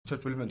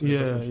church relevant.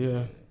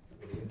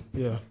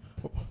 Yeah.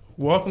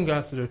 Welcome,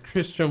 guys, to the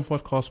Christian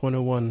Podcast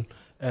 101,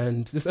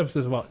 and this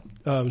episode is about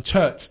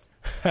church.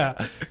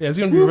 It's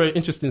going to be very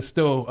interesting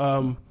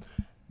still.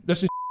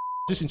 Let's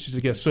just introduce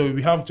the guests. So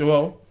we have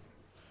Joel,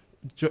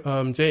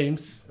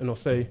 James, and I'll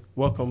say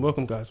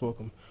welcome, guys,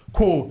 welcome.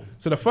 Cool.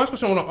 So the first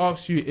question I want to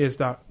ask you is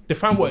that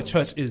define what a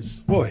church is.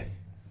 Boy.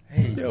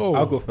 Hey,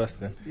 I'll go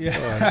first then.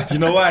 Yeah. Do you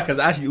know why? Because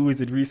I actually always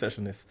did research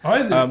on this. How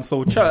is it?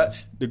 So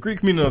church, the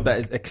Greek meaning of that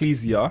is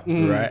ecclesia,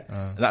 right?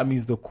 And that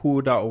means the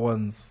called out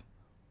ones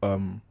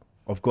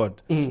of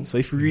God. So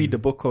if you read the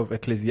book of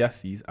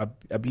Ecclesiastes,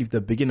 I believe the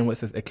beginning where it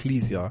says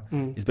ecclesia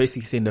is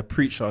basically saying the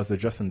preacher is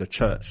addressing the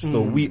church.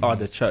 So we are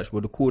the church.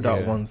 We're the called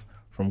out ones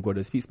from God.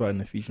 It speaks about in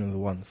Ephesians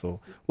 1.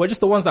 So we're just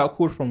the ones that are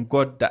called from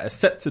God that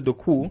accepted the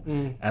call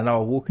and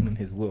are walking in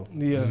his will.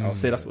 Yeah. I'll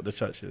say that's what the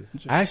church is.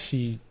 I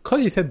actually,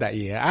 because you said that,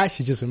 I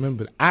actually just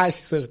remembered. I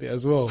actually searched it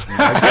as well.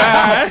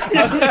 I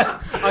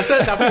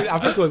searched, I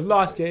think it was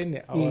last year,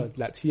 innit? Or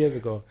like 2 years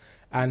ago.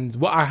 And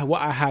what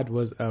I had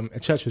was a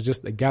church was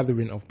just a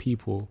gathering of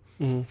people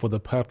for the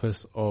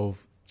purpose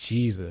of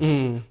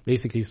Jesus.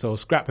 Basically, so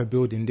scrap a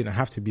building, didn't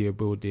have to be a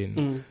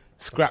building.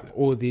 Scrap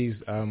all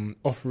these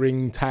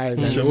offering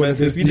tithes. You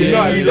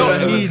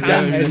don't need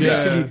that. And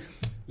literally,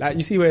 like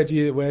you see where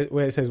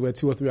it says where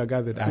 2 or 3 are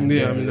gathered. And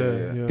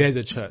there's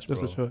a church.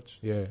 There's a church.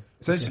 Yeah.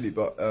 Essentially,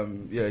 but I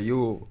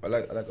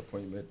like the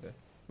point you made there.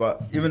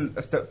 But even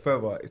a step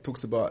further, it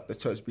talks about the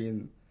church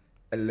being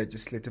a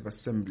legislative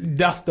assembly.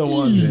 That's the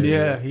one.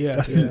 Yeah.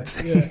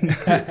 That's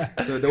it.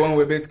 The one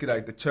where basically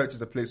like the church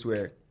is a place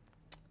where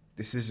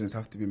decisions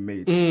have to be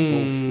made,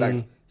 both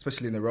like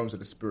especially in the realms of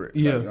the spirit.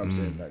 Yeah, like, you know what I'm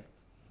saying? Like,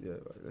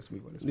 let's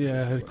move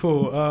on.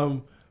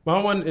 Cool. My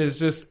one is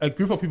just a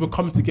group of people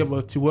come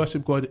together to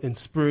worship God in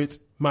spirit,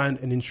 mind,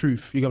 and in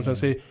truth. You get what I'm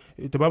trying to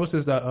say? The Bible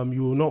says that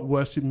you will not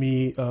worship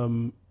me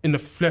in the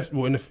flesh,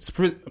 or in the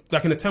spirit,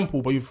 like in the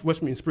temple, but you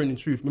worship me in spirit and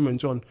in truth. Remember in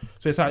John.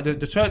 So it's like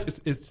the church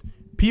is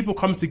people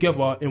come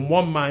together in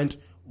one mind,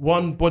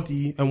 one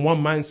body, and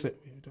one mindset.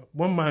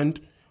 One mind,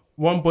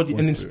 one body,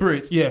 and in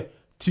spirit. Yeah.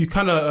 To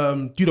kind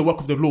of do the work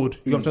of the Lord,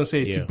 you know what I'm trying to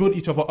say? Yeah. To build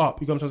each other up,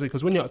 you know what I'm trying to say?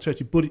 Because when you're at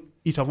church, you build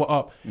each other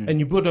up, and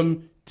you build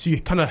them to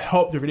kind of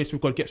help the relationship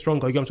with God get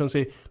stronger, you know what I'm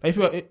trying to say? Like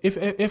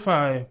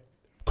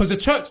because the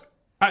church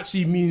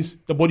actually means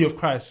the body of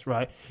Christ,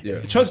 right? Yeah.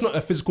 The church is not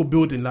a physical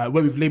building, like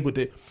where we've labeled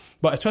it,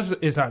 but a church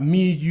is like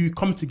me, you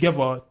come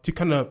together to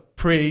kind of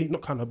pray,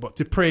 but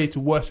to pray, to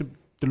worship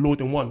the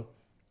Lord in one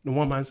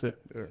mindset.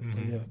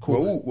 Yeah,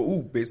 cool.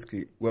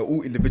 We're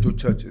all individual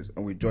churches,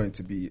 and we join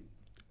to be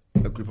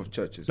a group of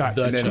churches. Like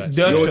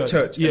your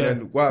church. And then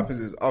what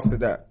happens is after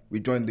that, we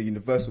join the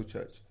universal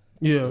church.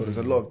 Yeah. So there's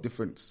a lot of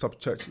different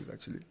sub-churches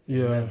actually.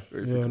 Yeah.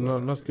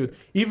 No, that's good.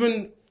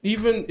 Even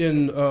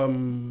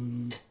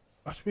in,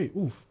 actually,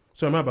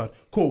 sorry, my bad.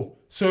 Cool.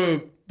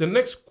 So the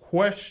next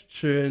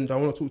question I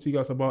want to talk to you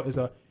guys about is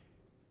that,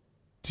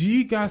 do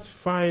you guys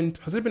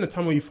has there been a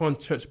time where you found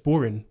church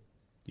boring?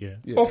 Yeah.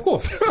 Of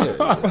course.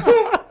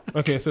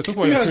 Okay, so talk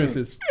about your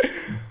experiences.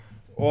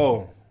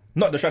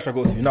 Not the church I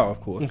go to now,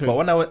 of course. Okay. But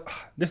when I went,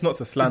 this is not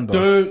to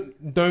slander.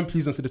 Don't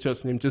please don't say the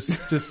church name. Just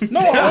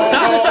no,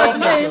 the church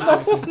name. No,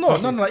 of course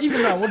not. No.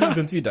 Even now, I wouldn't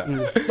even do that.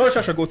 Not the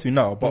church I go to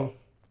now, but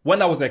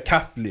when I was a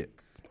Catholic.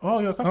 Oh,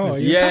 you're a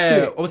Catholic.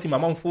 Catholic. Obviously my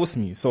mum forced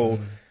me. So,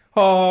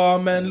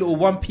 little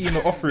 1p in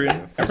the offering.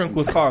 Everything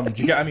was calm. Do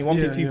you get what I mean?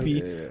 1p, 2p.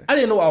 Yeah. I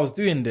didn't know what I was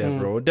doing there,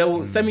 bro.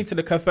 They'll send me to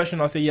the confession.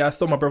 I'll say, I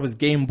stole my brother's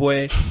Game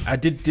Boy. I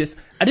did this.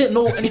 I didn't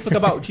know anything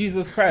about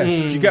Jesus Christ.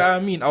 Do you get what I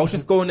mean? I was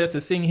just going there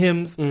to sing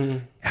hymns,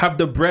 have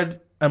the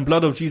bread and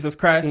blood of Jesus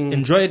Christ,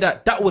 enjoy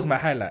that. That was my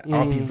highlight.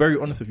 I'll be very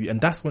honest with you.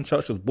 And that's when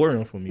church was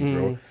boring for me,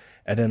 bro.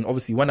 And then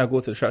obviously when I go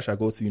to the church I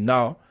go to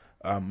now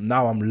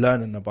I'm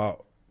learning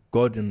about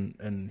God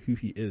and who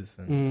he is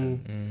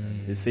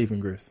and his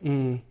saving grace.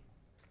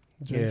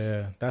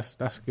 Yeah,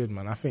 that's good,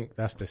 man. I think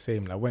that's the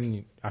same.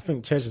 Like I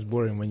think church is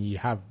boring when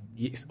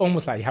it's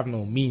almost like you have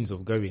no means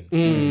of going.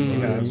 You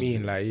know what I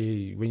mean? Like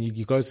when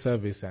you go to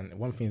service and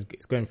one thing is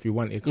going through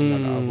one, it comes out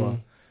the other.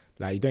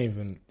 Like you don't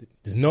even,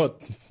 there's no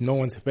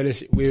one to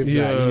fellowship with.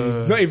 Yeah. Like,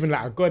 it's not even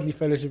like a godly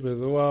fellowship as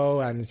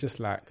well. And it's just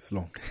like, it's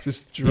long.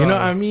 Just dry. You know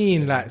what I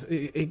mean? Like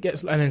it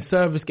gets, and then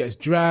service gets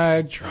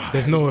dragged.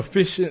 There's no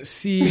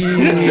efficiency.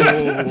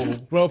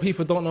 Bro,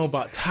 people don't know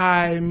about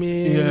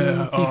timing.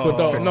 Yeah. People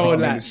don't know,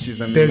 like,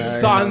 there's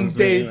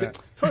Sunday.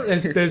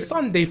 There's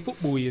Sunday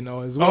football, you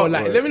know, as well.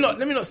 Like, let me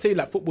not say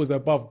like football's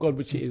above God,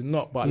 which it is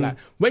not. But like,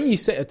 when you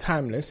set a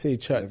time, let's say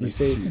church, you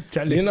say,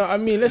 you know what I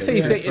mean? Let's say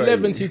you say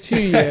 11 to 2,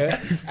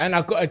 yeah, and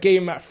I've got a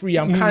game at 3.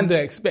 I'm kind of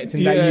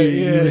expecting that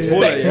you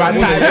respect my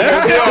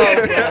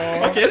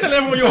time. Okay, tell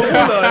everyone you're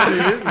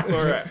baller. It's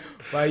alright.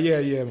 But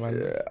yeah, man.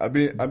 Yeah, I'll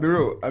be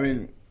real. I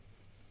mean,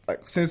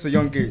 like since a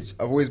young age,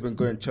 I've always been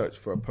going to church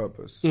for a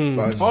purpose.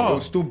 But it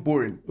was still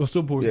boring. It was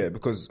still boring. Yeah,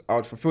 because I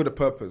would fulfill the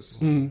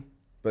purpose.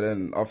 But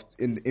then after,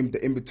 in the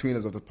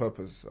in-betweeners of the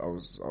purpose, I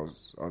was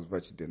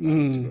virtually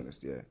doing that, to be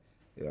honest.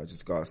 Yeah, I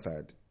just go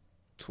outside,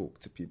 talk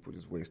to people,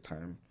 just waste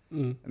time,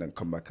 and then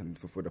come back and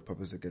fulfill the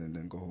purpose again, and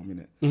then go home,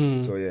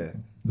 innit? So yeah,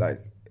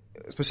 like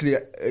especially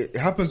it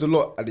happens a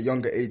lot at the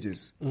younger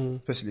ages,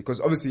 especially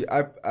because obviously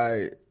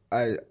I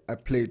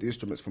played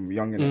instruments from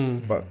young,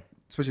 innit? But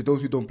especially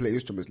those who don't play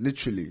instruments,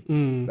 literally,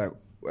 like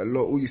a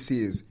lot. All you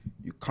see is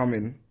you come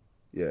in.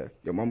 Yeah,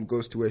 your mum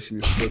goes to where she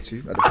needs to go to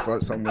at the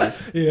front somewhere.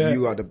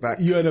 You at the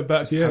back. You at the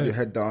back. Just have your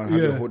head down. Have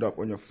your hold up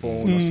on your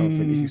phone or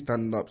something. If you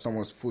stand up,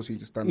 someone's forcing you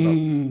to stand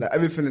up. Like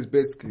everything is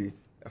basically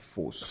a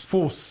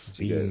force.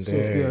 Being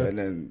there. And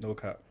then No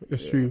cap.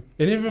 It's true.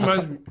 It even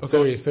reminds me.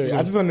 Sorry.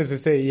 I just wanted to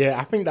say,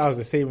 I think that was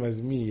the same as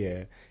me.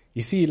 Yeah,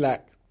 you see,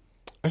 like,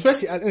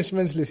 especially as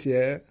instrumentalists,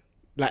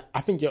 like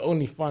I think you're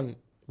only fun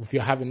if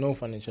you're having no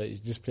fun in church. You're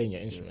just playing your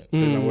instruments.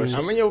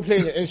 And when you're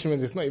playing your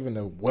instruments, it's not even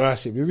a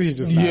worship. It's literally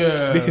just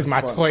like, this is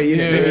my toy.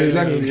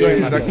 Exactly.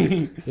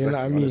 You know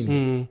what I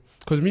mean?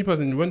 Because me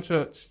personally, when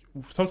church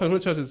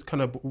is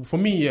kind of, for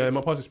me,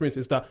 my past experience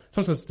is that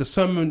sometimes the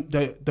sermon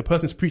the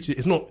person's preaching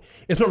is not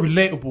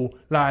relatable.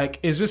 Like,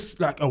 it's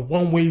just like a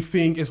one-way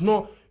thing. It's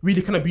not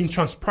really kind of being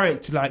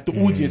transparent to like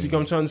the audience. You know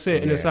what I'm trying to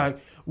say? And it's like,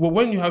 well,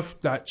 when you have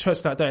like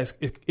church like that,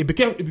 it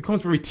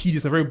becomes very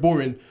tedious and very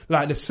boring.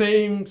 Like the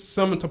same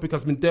sermon topic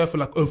has been there for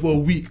like over a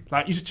week.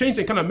 Like you should change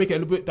it and kind of make it a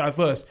little bit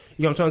diverse.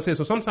 You know what I'm trying to say?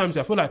 So sometimes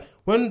I feel like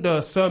when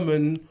the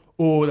sermon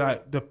or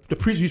like the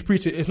preacher who's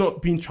preaching is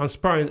not being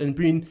transparent and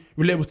being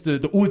relatable to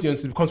the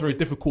audience, it becomes very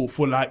difficult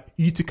for like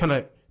you to kind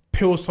of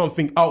peel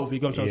something out of it.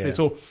 You know what I'm trying to say?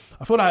 So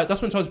I feel like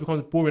that's when church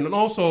becomes boring. And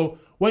also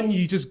when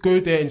you just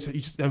go there and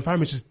the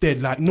environment's just dead.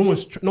 Like no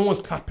one's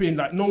clapping.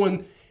 Like no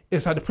one.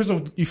 It's like the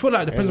presence of, you feel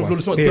like the presence of God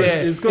is not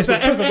there. It's because the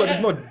presence of God is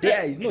not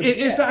there. He's not there.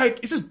 It's like,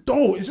 it's just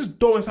dull. It's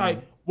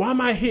like, why am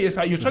I here? It's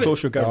like, you're trying to...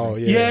 social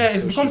gathering.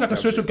 It becomes like a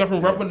social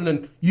gathering rather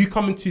than you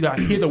coming to like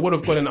hear the word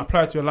of God and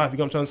apply it to your life. You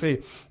know what I'm trying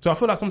to say? So I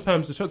feel like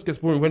sometimes the church gets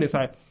boring when it's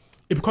like,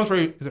 it becomes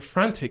very,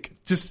 frantic?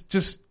 You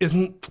just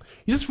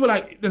feel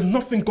like there's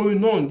nothing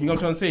going on. You know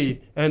what I'm trying to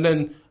say? And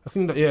then I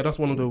think that, that's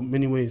one of the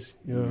many ways.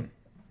 Yeah.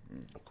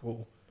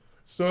 Cool.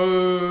 So,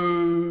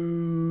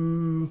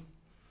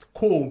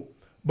 cool.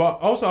 But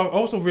I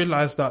also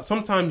realized that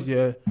sometimes,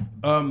 the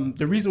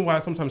reason why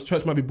sometimes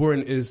church might be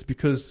boring is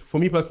because, for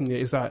me personally,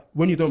 is that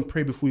when you don't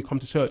pray before you come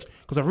to church.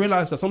 Because I've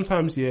realized that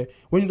sometimes,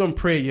 when you don't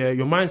pray,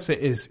 your mindset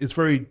is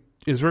very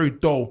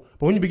dull.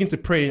 But when you begin to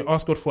pray and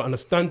ask God for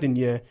understanding,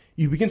 you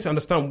begin to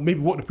understand maybe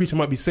what the preacher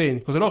might be saying.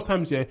 Because a lot of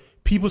times,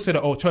 people say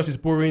that, church is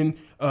boring,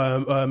 they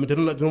don't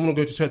want to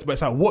go to church, but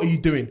it's like, what are you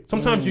doing?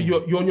 Sometimes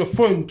you're on your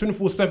phone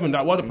 24/7,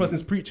 like while the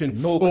person's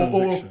preaching. No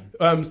conviction.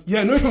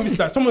 No conviction.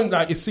 Like someone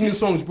like is singing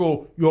songs,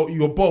 bro,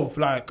 you're above,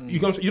 like, you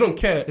don't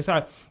care. It's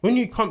like, when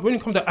you come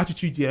to that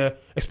attitude,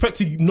 expect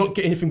to not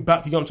get anything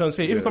back, you know what I'm trying to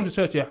say? If you come to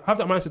church, have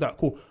that mindset that,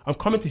 cool, I'm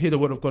coming to hear the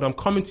word of God, I'm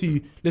coming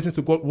to listen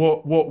to God,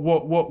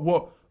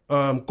 what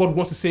God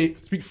wants to say,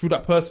 speak through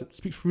that person.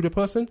 Speak through the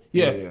person?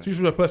 Speak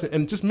through the person.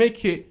 And just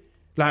make it,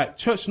 like,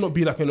 church should not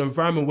be like an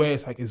environment where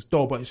it's like, it's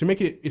dull, but it should make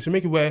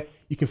it where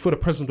you can feel the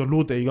presence of the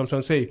Lord there, you know what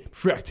I'm trying to say?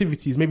 Through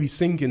activities, maybe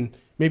singing,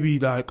 maybe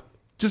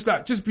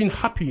just being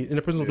happy in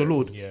the presence of the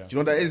Lord. Yeah. Do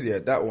you know what that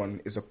is? That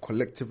one is a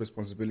collective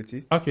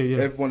responsibility. Okay, yeah.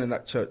 Everyone in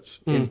that church,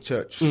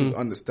 should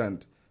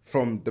understand,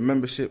 from the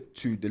membership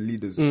to the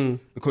leaders.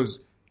 Because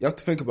you have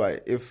to think about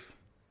it.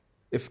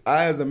 If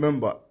I, as a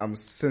member, am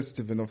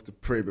sensitive enough to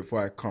pray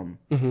before I come,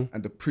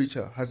 and the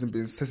preacher hasn't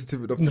been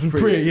sensitive enough to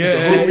pray,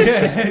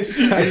 and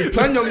you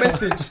plan your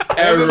message,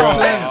 Error.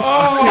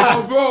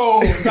 Bro,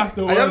 that's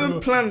the I word.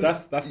 haven't planned.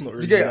 That's not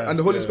really You get, nice, and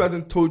the Holy Spirit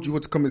hasn't told you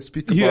what to come and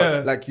speak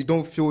about. Like, you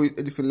don't feel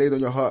anything laid on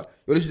your heart.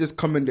 You're literally just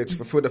coming there to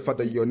fulfill the fact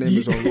that your name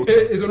is on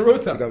rota. It's on rota.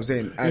 You know what I'm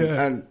saying?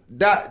 And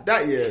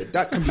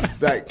that can be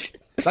like,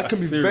 that can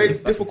be very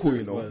difficult,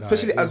 you know,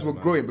 especially as we're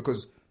growing,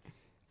 because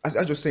as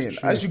you're saying,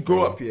 as you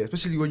grow up here,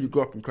 especially when you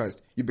grow up in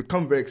Christ, you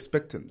become very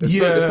expectant. There's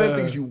certain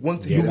things you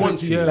want to hear.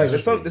 Like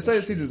there's certain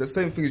seasons, there's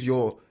certain things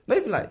you're not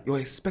even like you're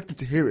expecting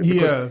to hear it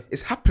because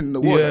it's happening in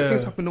the world. Like,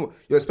 things happen in the world.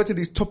 You're expecting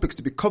these topics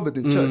to be covered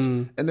in church,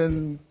 and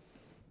then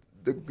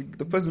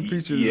the person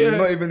preaches is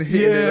not even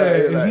hitting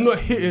it. It's not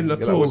hitting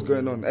at all. Like, what's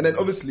going on? And then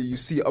obviously you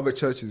see other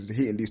churches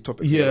hitting these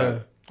topics.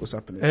 Like, what's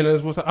happening? And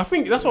I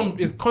think that's what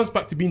it comes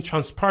back to being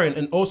transparent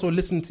and also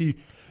listen to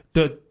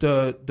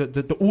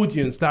the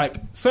audience. Like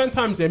certain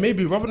times,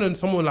 maybe rather than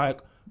someone like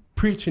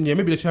preaching,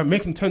 maybe they should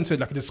make them turn to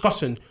like a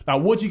discussion.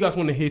 Like, what do you guys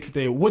want to hear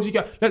today? What do you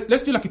guys?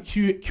 Let's do like a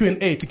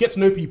Q&A to get to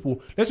know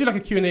people. Let's do like a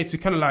Q&A to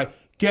kind of like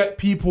get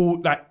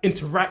people like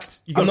interact.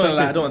 I'm not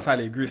like, I don't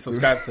entirely agree.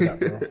 Subscribe to that,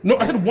 bro. No,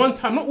 I said one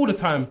time, not all the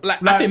time.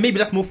 Like I think maybe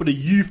that's more for the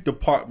youth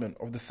department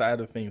of the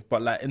side of things.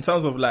 But like in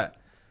terms of like,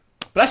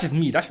 but that's just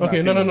me. That's just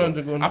okay. No.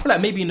 I feel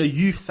like maybe in the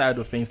youth side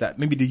of things, like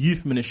maybe the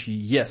youth ministry,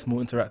 yes, more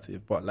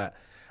interactive. But like,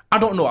 I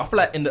don't know. I feel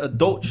like in the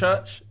adult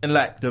church and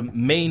like the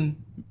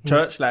main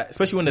church, like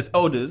especially when there's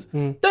elders,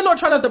 they're not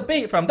trying to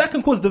debate, fam. That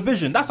can cause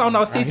division. That's how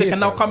now Satan can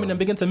now come in and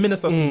begin to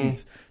minister to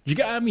youths. Do you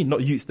get what I mean?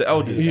 Not youths, the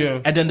elders.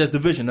 Yeah. And then there's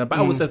division. The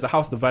Bible says the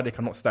house divided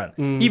cannot stand.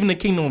 Even the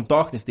kingdom of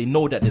darkness, they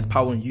know that there's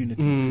power in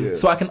unity.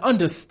 So I can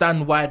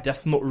understand why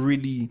that's not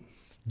really,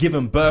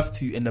 given birth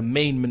to in the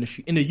main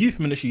ministry. In the youth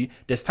ministry,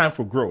 there's time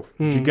for growth.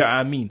 Do you get what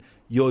I mean?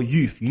 You're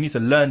youth. You need to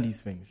learn these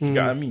things. Do you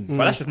get what I mean?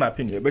 But that's just my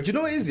opinion. Yeah, but you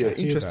know what it is,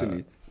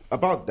 interestingly,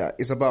 about that,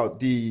 it's about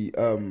the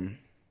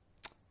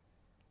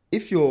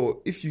if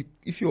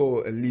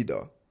you're a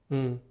leader,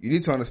 you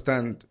need to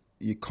understand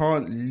you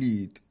can't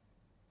lead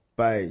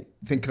by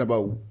thinking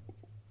about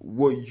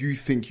what you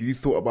think you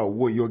thought about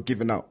what you're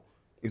giving out.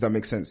 If that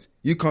makes sense,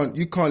 you can't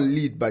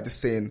lead by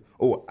just saying,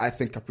 "Oh, I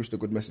think I preached a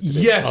good message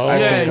today.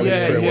 I think I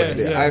made prayer word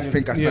today. I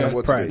think I sang a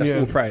word today." That's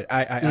all pride.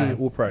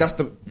 All pride. That's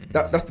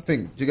the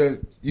thing.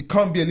 You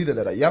can't be a leader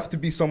like that. You have to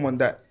be someone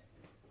that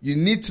you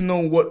need to know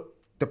what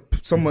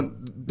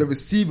the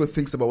receiver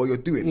thinks about what you're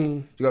doing. Do you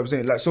know what I'm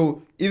saying? Like,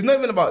 so it's not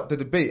even about the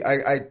debate.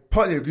 I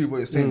partly agree with what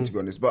you're saying, to be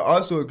honest, but I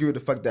also agree with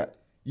the fact that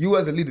you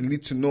as a leader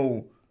need to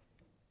know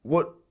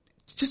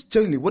just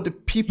generally what the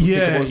people think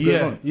about what's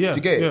going on. Do you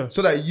get it?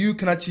 So that you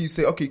can actually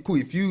say, okay, cool,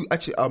 if you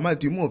actually, I might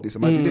do more of this, I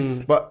might do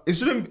this. But it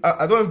shouldn't,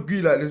 I don't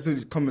agree like, let's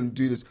come and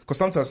do this. Because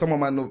sometimes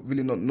someone might not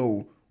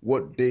know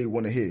what they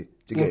want to hear.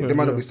 Do you get it? They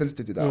might not be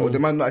sensitive to that. Or they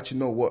might not actually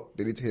know what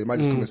they need to hear. They might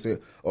just come and say,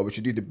 oh, we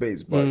should do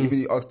debates. But even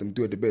you ask them,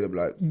 do a debate, they'll be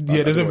like,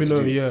 they don't even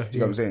know, do you get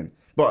what I'm saying?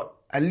 But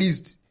at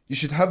least you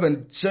should have a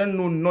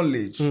general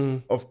knowledge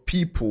of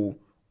people,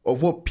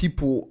 of what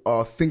people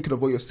are thinking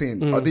of what you're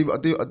saying. Are they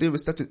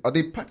receptive? Are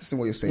they practicing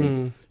what you're saying? Do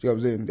you know what I'm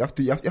saying?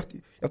 You have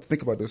to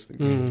think about those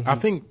things. I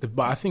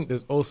think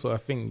there's also a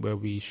thing where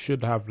we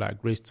should have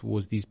like grace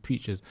towards these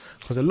preachers,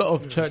 because a lot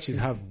of churches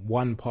have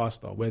one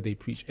pastor where they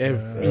preach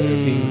every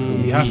single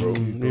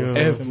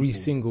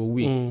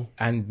week,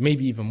 and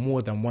maybe even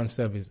more than one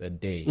service a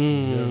day.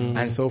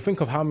 And so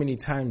think of how many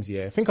times,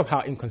 think of how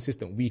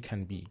inconsistent we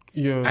can be,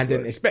 and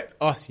then expect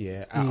us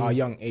at our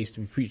young age to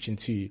be preaching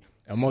to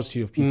a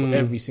multitude of people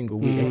every single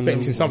week,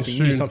 expecting something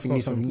new.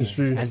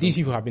 And these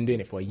people have been doing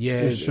it for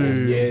years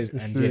and years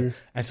and years.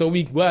 And so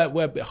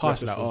we're a bit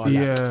harsh, like,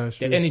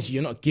 the energy,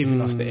 you're not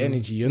giving us the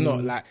energy. You're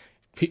not like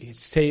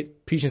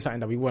preaching something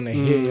that we want to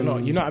hear. You're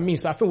not, you know what I mean?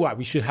 So I feel like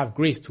we should have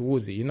grace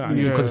towards it, you know what I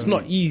mean? Because it's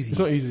not easy. It's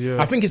not easy,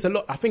 I think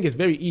it's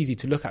very easy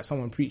to look at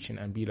someone preaching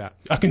and be like,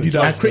 I can do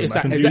that. And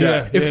criticize. You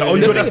got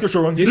that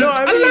scripture wrong. You know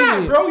what I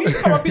mean? Bro, you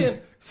come up in.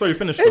 Sorry,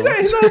 finish. No,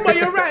 but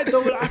you're right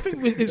though. I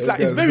think it's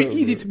very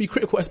easy to be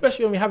critical,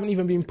 especially when we haven't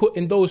even been put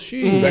in those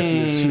shoes.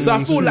 Exactly. So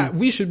I feel like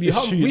we should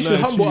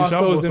humble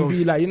ourselves and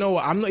be like, you know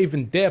what, I'm not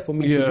even there for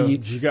me to be.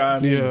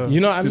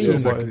 You know what I mean?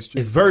 Exactly.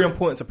 It's very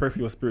important to pray for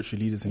your spiritual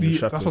leaders and your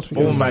shepherds.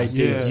 Oh my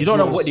days, you don't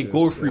know what they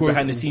go through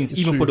behind the scenes,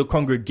 even for the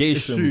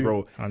congregation,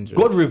 bro.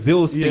 God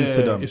reveals things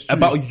to them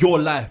about your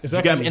life.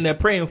 You get me? And they're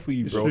praying for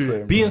you,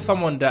 bro. Being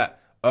someone that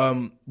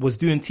was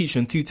doing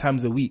teaching 2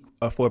 times a week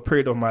for a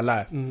period of my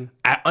life,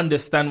 I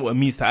understand what it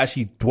means to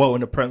actually dwell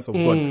in the presence of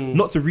God.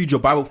 Not to read your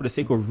Bible for the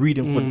sake of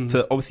reading,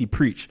 to obviously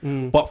preach,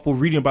 but for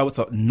reading your Bible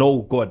to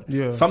know God.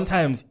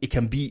 Sometimes it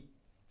can be,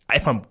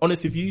 if I'm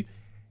honest with you,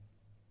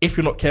 if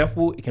you're not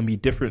careful, it can be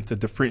different to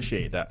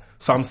differentiate that.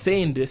 So I'm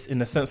saying this in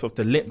the sense of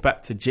to link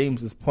back to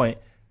James's point.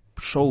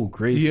 Show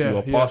grace to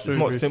your pastor. It's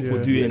not simple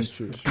doing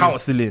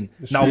counseling.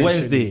 Now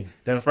Wednesday,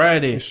 then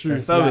Friday, then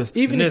service.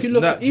 Even if you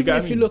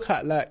look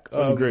at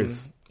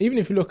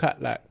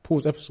like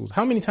Paul's epistles,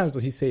 how many times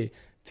does he say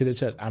to the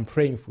church, I'm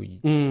praying for you?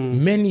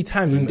 Many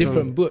times in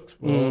different books,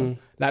 bro.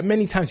 Like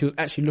many times he was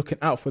actually looking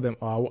out for them.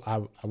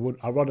 I'd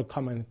rather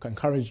come and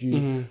encourage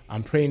you.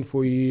 I'm praying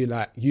for you.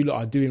 Like you lot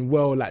are doing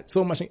well. Like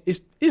so much.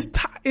 It's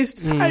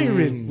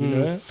tiring, you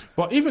know.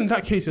 But even in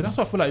that case, that's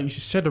why I feel like you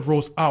should share the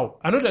roles out.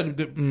 I know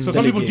that so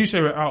some people do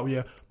share it out,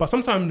 but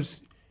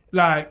sometimes,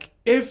 like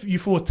if you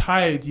feel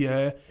tired,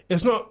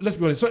 it's not. Let's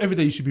be honest. It's not every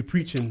day you should be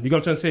preaching. You know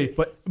what I'm trying to say?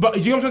 But you know what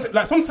I'm trying to say?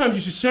 Like sometimes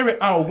you should share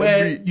it out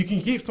where you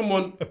can give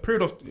someone a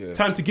period of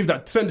time to give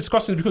that certain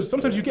discussions, because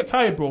sometimes you get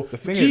tired, bro. The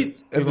thing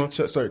is,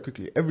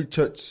 every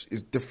church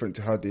is different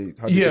to how they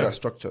do that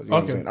structure. You know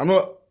what I'm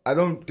saying? I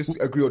don't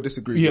agree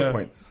with your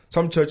point.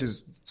 Some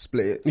churches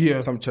split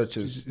it. Some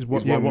churches is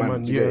one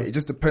man. It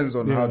just depends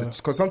on how.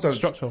 Because sometimes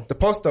the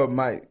pastor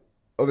might,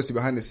 obviously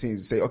behind the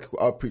scenes, say, okay,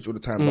 I'll preach all the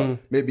time, but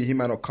maybe he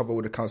might not cover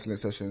all the counseling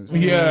sessions.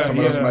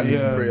 Someone else might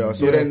lead prayer.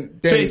 So then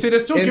they're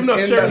still giving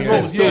us sharing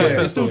roles.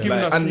 They're still giving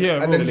us.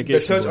 And then the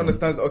church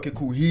understands, okay,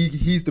 cool,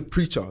 he's the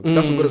preacher.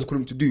 That's what God has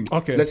called him to do.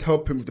 Okay, let's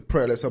help him with the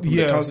prayer. Let's help him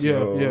with the counseling.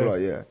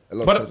 A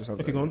lot of churches have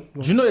that.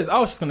 Do you know this? I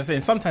was just gonna say,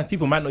 sometimes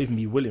people might not even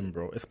be willing,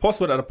 bro. It's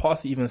possible that the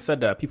pastor even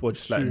said that people are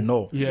just like,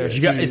 no.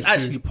 It's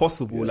actually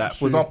possible. Like,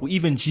 for example,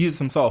 even Jesus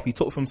himself, he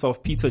took for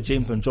himself Peter,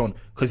 James, and John,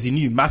 because he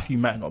knew Matthew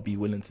might not be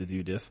willing to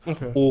do this.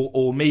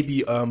 Or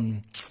maybe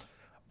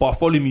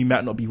Bartholomew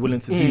might not be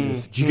willing to do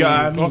this. Do you get what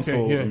I mean?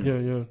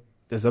 So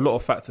there's a lot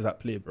of factors at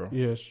play, bro.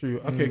 Yeah, it's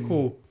true. Okay,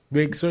 cool.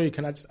 Wait, sorry,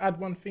 can I just add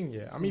one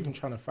thing? I'm even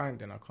trying to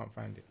find it and I can't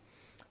find it.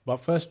 But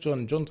First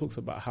John talks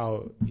about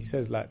how he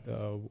says like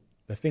the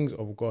the things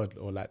of God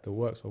or like the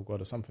works of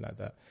God or something like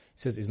that, it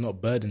says it's not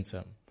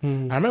burdensome. I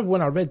remember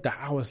when I read that,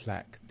 I was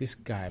like, this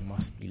guy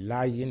must be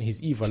lying.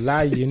 He's either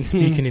lying,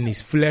 speaking in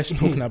his flesh,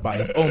 talking about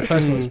his own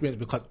personal experience,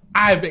 because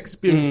I've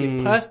experienced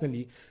it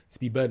personally to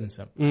be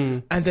burdensome.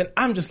 And then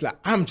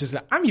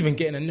I'm even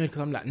getting annoyed because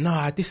I'm like, no,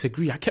 I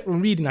disagree. I kept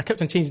on reading, I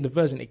kept on changing the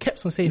version. It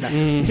kept on saying that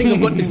things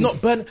of God is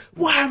not burden.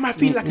 Why am I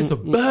feeling like it's a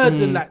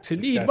burden like to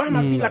lead? Why am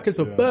I feeling like it's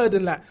a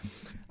burden like?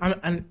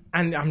 And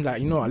I'm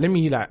like, you know what, let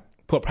me like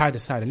put pride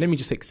aside and let me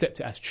just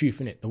accept it as truth,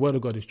 innit? The word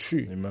of God is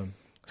true. Amen.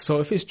 So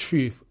if it's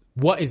truth,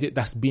 what is it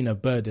that's been a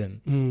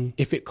burden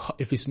if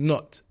it's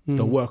not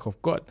the work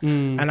of God?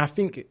 And I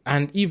think,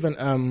 and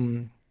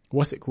even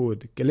what's it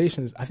called?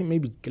 Galatians, I think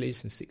maybe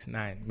Galatians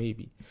 6:9,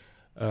 maybe.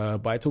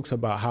 But it talks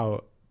about how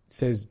it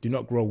says, do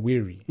not grow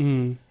weary.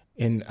 In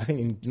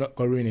not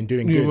grow weary in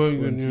doing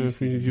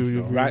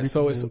good. Right?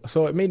 So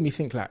it made me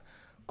think like,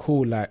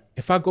 cool, like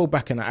if I go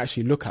back and I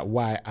actually look at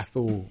why I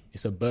feel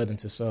it's a burden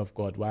to serve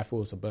God, why I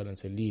feel it's a burden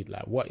to lead,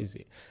 like what is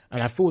it?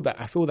 And I feel that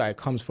it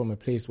comes from a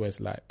place where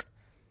it's like,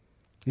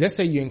 let's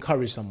say you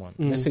encourage someone,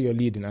 let's say you're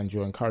leading and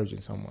you're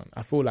encouraging someone.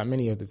 I feel like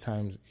many of the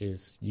times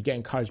is you get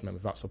encouragement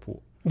without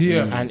support.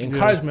 Yeah. And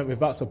encouragement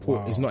without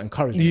support is not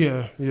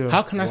encouragement. Yeah.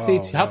 How can I say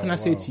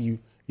to you,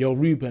 yo,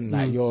 Ruben,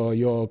 like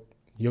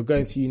you're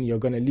going to uni, you're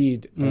going to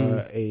lead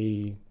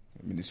a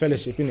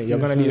fellowship, innit? You're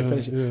going to lead a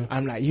fellowship. Yeah.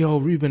 I'm like, yo,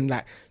 Ruben,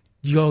 like,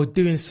 you're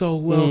doing so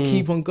well.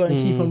 Keep on going.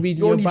 Keep on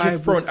reading your Bible. You're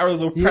just throwing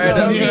arrows of prayer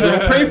at me.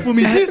 Pray for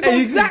me.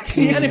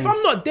 Exactly. And if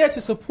I'm not there to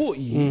support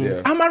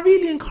you, am I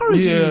really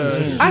encouraging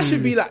you? I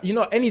should be like, you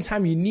know,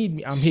 anytime you need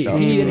me, I'm here. If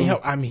you need any help,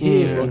 I'm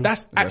here. Bro.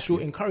 That's actual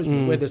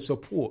encouragement where there's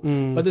support.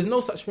 But there's no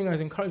such thing as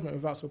encouragement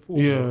without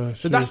support.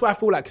 So that's why I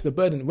feel like it's a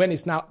burden when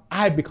it's now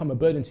I become a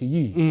burden to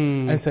you.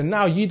 And so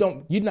now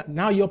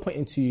now you're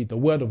putting to the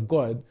word of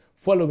God,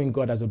 following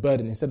God as a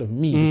burden instead of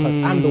me, because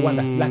I'm the one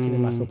that's lacking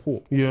in my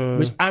support.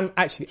 Which I'm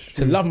actually,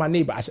 to love my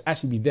neighbor, I should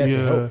actually be there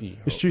to help you.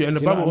 It's true. And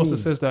the Bible also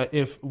says that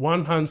if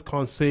one hand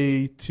can't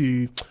say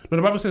to... No,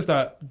 the Bible says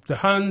that the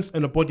hands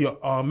and the body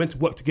are meant to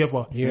work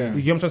together. You get what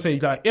I'm trying to say?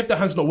 Like, if the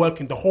hand's not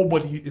working, the whole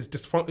body is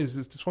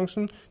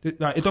dysfunction.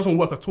 Like, it doesn't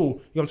work at all. You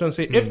get what I'm trying to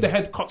say? If the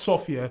head cuts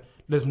off,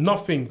 there's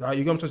nothing. Like,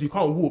 you get what I'm trying to say? You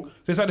can't walk.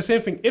 So it's like the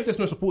same thing. If there's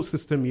no support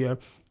system,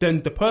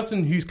 then the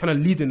person who's kind of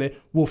leading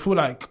it will feel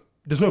like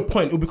there's no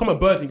point. It will become a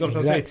burden. You know what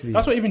I'm trying to say?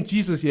 That's why even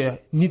Jesus,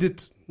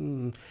 needed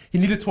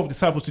 12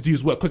 disciples to do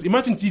his work. Because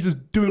imagine Jesus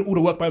doing all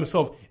the work by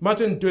himself.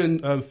 Imagine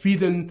doing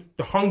feeding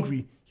the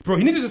hungry. Bro,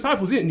 he needed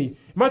disciples, didn't he?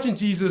 Imagine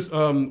Jesus,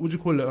 what do you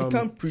call it? He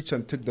can't preach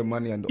and take the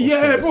money and the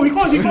bro,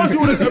 he can't do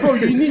all this. Bro,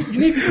 you need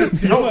people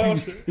to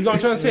help you. You know what I'm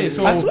trying to say?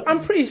 So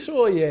I'm pretty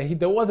sure,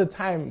 there was a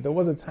time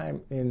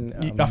in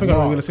I think I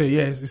was going to say,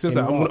 he says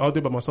that I'll do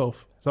it by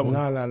myself.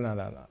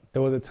 No.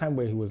 There was a time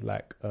where he was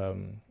like,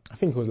 I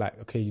think it was like,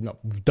 okay,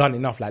 we've done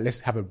enough. Like, let's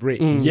have a break.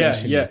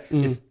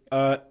 It's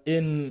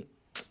in.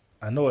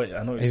 I know it.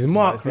 It's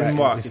Mark,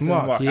 right? It's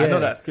Mark. Yeah. I know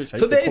that scripture.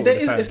 So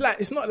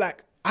it's not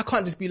like I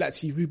can't just be like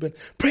to you, Ruben,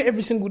 pray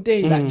every single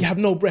day. Like, you have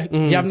no break,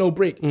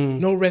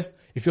 no rest.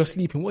 If you're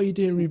sleeping, what are you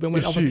doing, Ruben?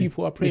 When other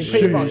people are praying,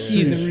 pray without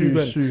ceasing,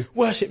 Ruben.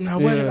 Worship now,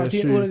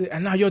 doing all of it,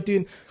 and now you're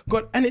doing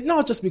God, and it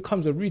now just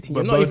becomes a routine.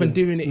 You're not even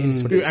doing it in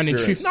spirit and in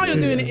truth. Now you're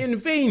doing it in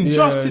vain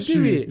just to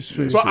do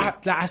it.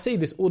 But I say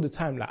this all the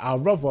time. Like,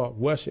 I'd rather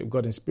worship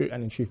God in spirit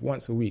and in truth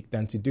once a week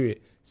than to do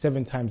it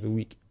 7 times a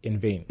week in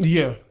vain.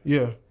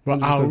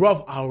 But I'll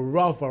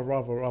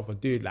rather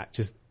do like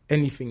just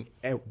anything.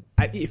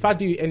 If I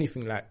do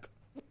anything like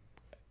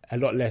a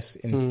lot less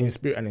in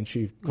spirit and in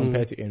truth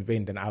compared to in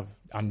vain, then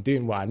I'm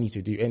doing what I need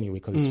to do anyway,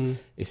 because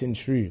it's in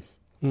truth.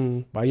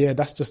 But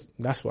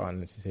that's what I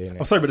need to say.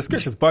 I'm sorry, but the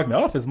scriptures bug me. I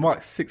don't know if it's Mark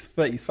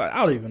 6:30.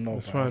 I don't even know.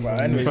 That's fine.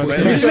 But anyway,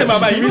 you say my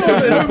Bible. You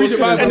your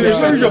Bible.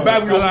 You're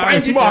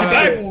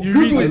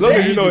Bible. As long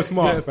as you know it's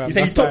smart. He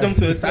said he took them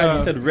to the side.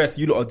 He said, "Rest.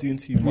 You lot are doing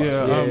too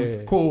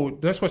much." Cool.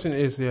 The next question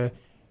is,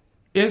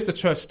 is the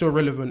church still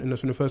relevant in the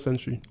 21st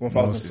century?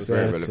 1,000%.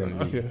 Very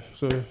relevant. Okay,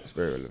 so it's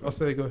very relevant. I'll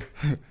say go.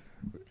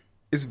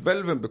 It's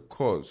relevant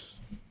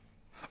because,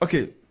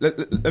 okay, let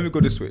me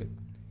go this way.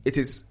 It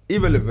is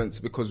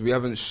irrelevant because we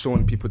haven't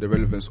shown people the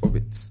relevance of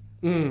it.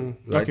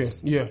 Right? Okay,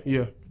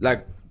 yeah.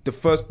 Like the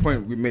first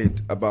point we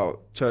made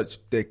about church,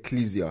 the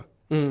ecclesia,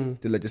 the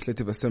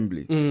legislative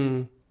assembly.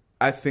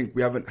 I think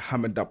we haven't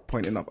hammered that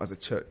point enough as a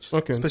church.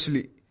 Okay.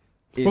 Especially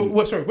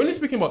sorry, when you're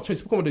speaking about church,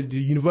 you're speaking about the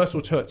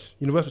universal church,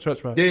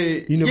 right? Yeah.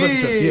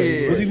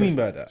 What do you mean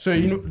by that? So,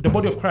 the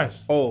body of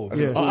Christ.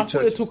 I thought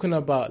you're talking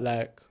about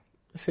like,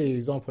 let's say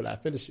example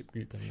like fellowship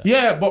group and that.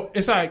 Yeah, but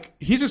it's like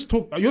he's just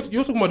you're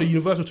talking about the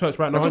universal church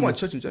right now. I'm talking about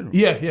church in general.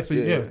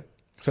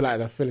 So like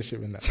the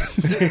fellowship and that.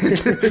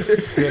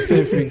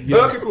 Same thing.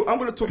 Okay, cool. I'm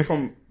gonna talk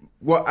from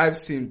what I've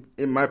seen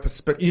in my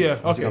perspective. Yeah,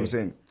 okay. You know what I'm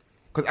saying?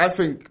 Because I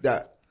think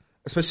that,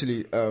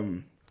 especially,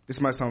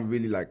 this might sound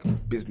really like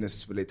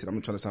business related. I'm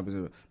not trying to sound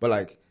business, but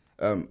like,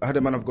 I heard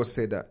a man of God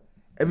say that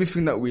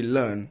everything that we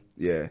learn,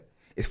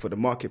 is for the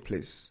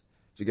marketplace.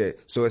 You get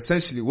it? So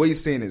essentially what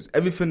he's saying is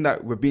everything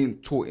that we're being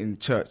taught in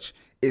church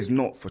is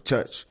not for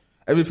church.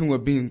 everything we're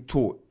being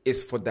taught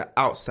is for the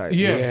outside.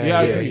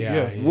 I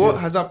agree. What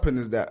has happened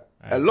is that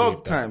a lot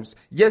of times,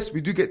 yes,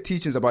 we do get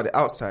teachings about the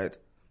outside,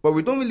 but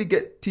we don't really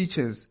get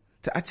teachings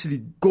to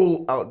actually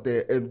go out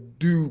there and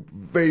do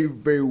very,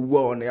 very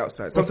well on the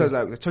outside. Sometimes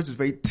like the church is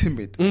very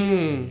timid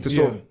to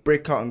sort of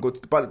break out and go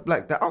to, but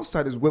like the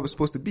outside is where we're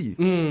supposed to be.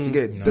 You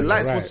get the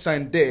light's supposed to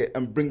shine there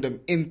and bring them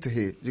into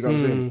here. You get what I'm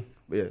saying?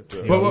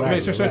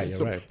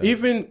 But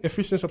even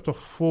Ephesians chapter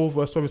 4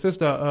 verse 12, it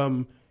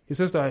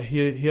says that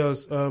he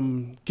has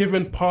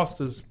given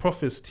pastors,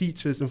 prophets,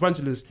 teachers,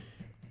 evangelists,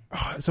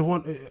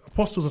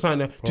 apostles or something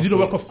there, to do the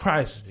work of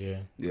Christ. You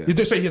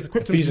don't say he has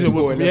equipped them to do the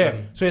work.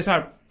 So it's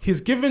like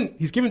he's given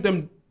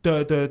them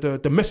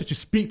the message to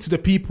speak to the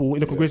people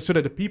in the congregation so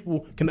that the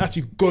people can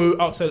actually go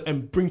outside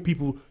and bring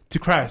people to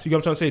Christ. You get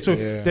what I'm trying to say? So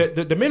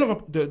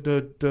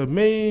the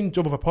main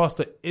job of a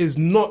pastor is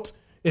not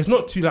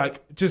to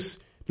like just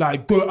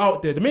like go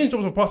out there. The main job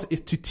of a pastor is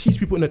to teach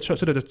people in the church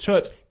so that the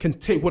church can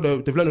take what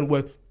they've learned in the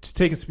word to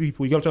take it to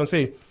people. You get what I'm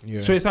trying to say?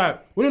 Yeah. So it's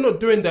like when you're not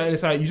doing that, and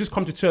it's like you just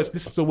come to church,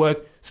 listen to the word,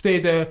 stay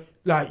there.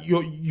 Like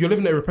you're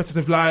living a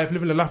repetitive life,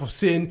 living a life of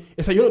sin.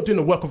 It's like you're not doing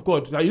the work of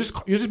God. Like you're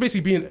just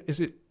basically being. Is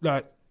it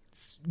like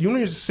you're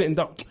not just sitting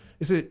down?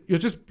 Is it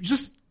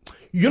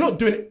you're not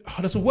doing it? Oh,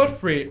 there's a word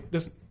for it.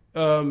 There's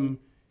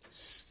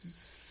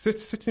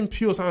sitting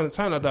pew or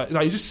something like that.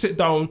 Like you just sit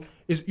down.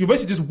 You're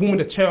basically just warming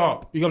the chair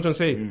up. You get what I'm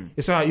trying to say?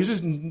 It's like you're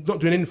just not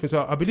doing anything.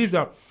 So I believe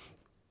that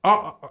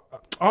our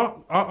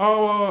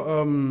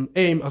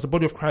aim as a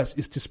body of Christ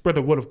is to spread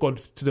the word of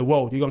God to the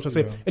world. You get what I'm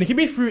trying to say? And it can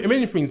be through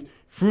many things,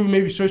 through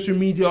maybe social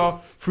media,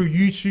 through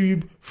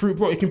YouTube,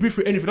 it can be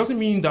through anything. It doesn't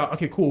mean that,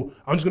 okay, cool,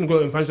 I'm just going to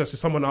go evangelize to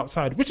someone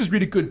outside, which is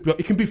really good, but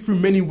it can be through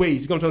many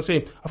ways. You get what I'm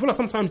trying to say? I feel like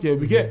sometimes,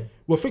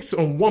 we're fixed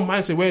on one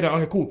mindset where that,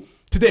 okay, cool,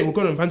 today we're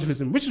going to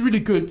evangelism, which is really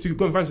good to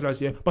go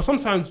evangelize, but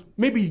sometimes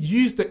maybe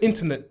use the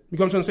internet. You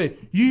know what I'm trying to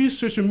say? Use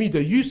social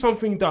media, use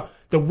something that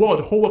the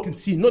whole world can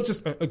see, not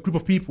just a group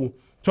of people.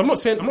 So I'm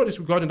not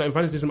disregarding that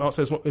evangelism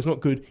outside is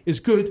not good. It's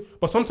good,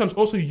 but sometimes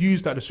also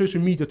use that the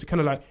social media to kind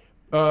of like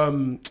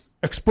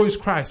expose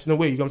Christ in a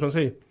way. You know what I'm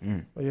trying to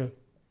say? But yeah,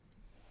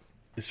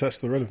 it's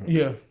just so relevant.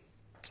 Yeah,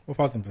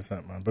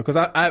 1,000%, man. Because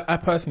I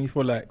personally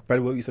feel like, by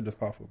the way, what you said is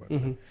powerful.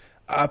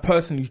 I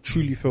personally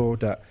truly feel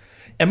that,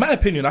 in my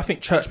opinion, I think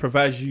church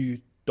provides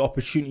you the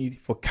opportunity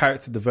for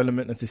character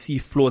development and to see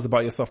flaws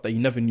about yourself that you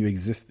never knew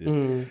existed.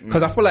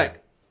 Because I feel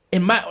like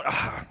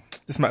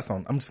this might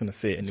sound, I'm just going to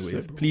say it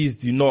anyways. Please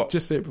do not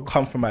just say it, bro.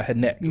 Come from my head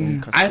neck.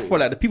 I feel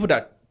like the people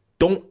that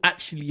don't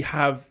actually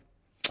have,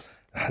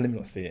 let me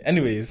not say it.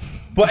 Anyways,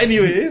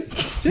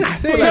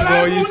 just say it,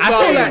 bro. I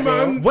feel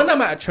like when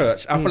I'm at a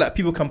church, I feel like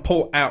people can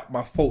point out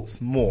my faults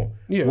more.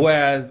 Yeah.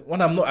 Whereas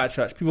when I'm not at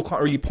church, people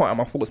can't really point out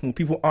my faults more.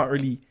 People aren't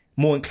really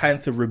more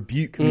inclined to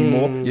rebuke me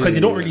more because they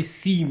don't really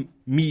see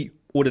me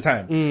all the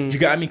time. Do you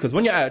get what I mean? Because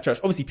when you're at a church,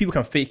 obviously people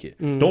can fake it.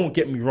 Don't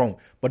get me wrong.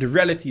 But the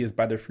reality is,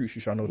 by the fruits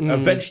you shall know them.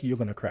 Eventually you're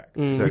going to crack.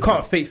 You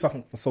can't fake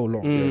something for so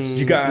long. Do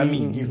you get what I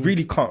mean? You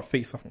really can't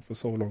fake something for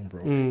so long,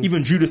 bro.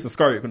 Even Judas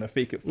Iscariot going to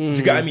fake it. Do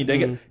you get what I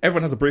mean?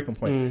 Everyone has a breaking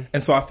point.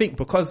 And so I think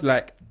because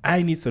like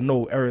I need to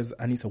know areas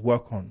I need to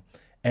work on.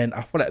 And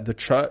I feel like the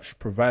church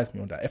provides me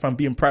on that. If I'm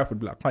being prideful,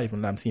 like, I can't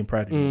even lie, I'm seeing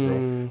pride in you,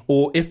 bro.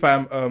 Or if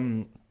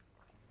I'm,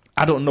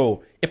 I don't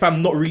know, if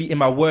I'm not really in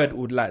my word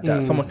or like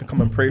that, someone can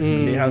come and pray for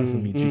me, lay hands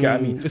on me. Do you get what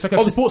I mean? It's like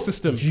a support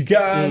system. Do you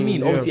get what I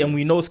mean? Obviously, and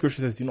we know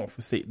scripture says do not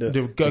forsake the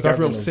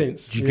gathering of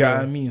saints. Do you get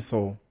what I mean?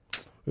 So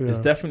it's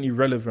definitely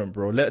relevant,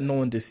 bro. Let no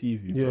one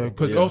deceive you. Yeah,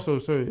 because also,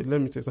 sorry, let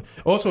me say something.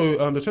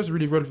 Also, the church is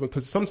really relevant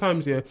because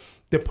sometimes, they're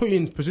put you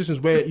in positions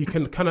where you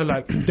can kind of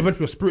like develop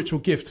your spiritual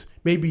gift.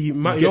 Maybe you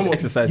might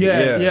exercise.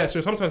 Yeah.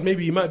 So sometimes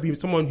maybe you might be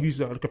someone who's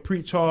like a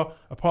preacher,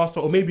 a pastor,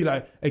 or maybe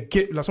like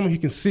like someone who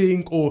can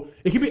sing, or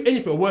it can be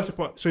anything, a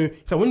worshiper. So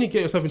when you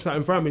get yourself into that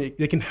environment,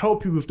 they can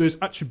help you with those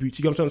attributes.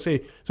 You get what I'm trying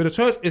to say? So the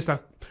church is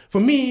like,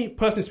 for me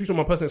personally, speaking from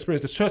my personal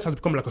experience, the church has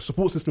become like a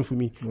support system for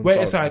me, where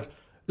it's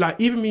like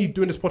even me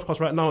doing this podcast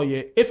right now,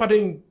 if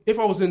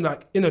I was in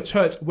a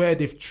church where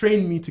they've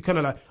trained me to kind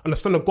of like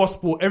understand the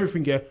gospel,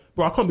 everything,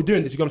 but I can't be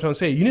doing this. You know what I'm trying to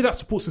say? You need that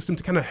support system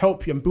to kind of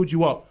help you and build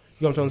you up.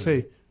 You know what I'm trying to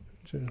say?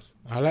 Cheers.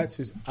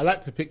 I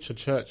like to picture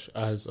church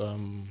as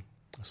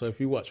so if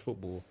you watch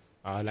football,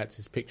 I like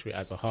to picture it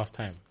as a half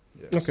time.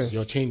 Okay.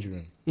 Your change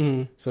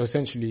room. So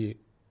essentially,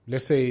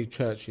 let's say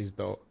church is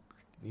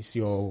it's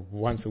your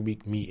once a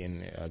week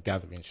meeting,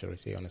 gathering, shall I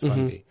say, on a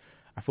Sunday.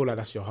 I feel like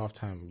that's your half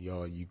time.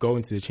 You go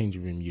into the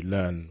changing room, you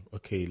learn,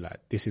 okay, like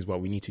this is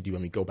what we need to do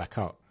when we go back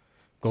out.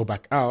 Go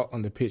back out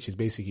on the pitch is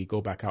basically go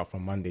back out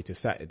from Monday to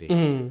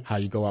Saturday. How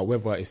you go out,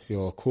 whether it's in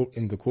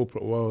the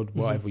corporate world,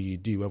 whatever you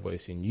do, whether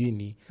it's in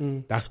uni,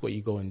 that's what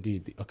you go and do.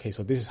 Okay,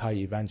 so this is how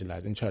you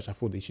evangelize. In church, I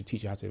thought they should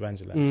teach you how to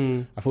evangelize.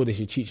 I thought they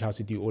should teach you how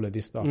to do all of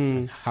this stuff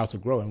and how to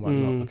grow and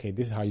whatnot. Okay,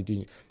 this is how you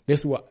do it.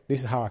 This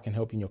is how I can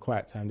help you in your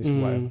quiet time. This is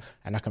what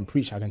and I can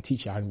preach, I can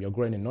teach you how you're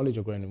growing in knowledge,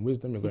 you're growing in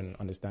wisdom, you're growing in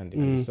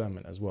understanding and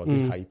discernment as well.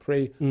 This is how you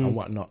pray and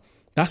whatnot.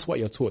 That's what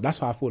you're taught. That's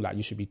how I feel like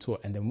you should be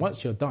taught. And then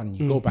once you're done,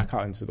 you go back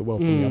out into the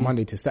world from your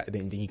Monday to Saturday,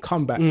 and then you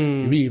come back, you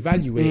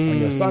reevaluate on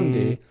your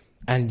Sunday,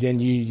 and then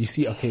you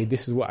see, okay,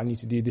 this is what I need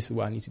to do, this is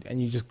what I need to do,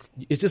 and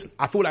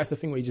I feel like it's a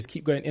thing where you just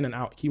keep going in and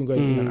out, keep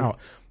going in and out.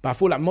 But I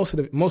feel like most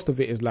of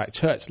it is like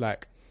church,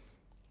 like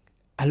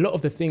a lot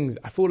of the things.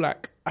 I feel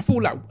like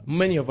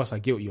many of us are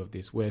guilty of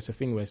this, where it's a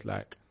thing where it's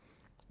like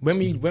when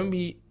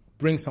we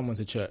bring someone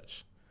to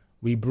church,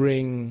 we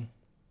bring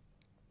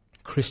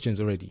Christians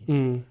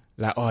already.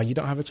 Like, oh, you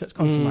don't have a church?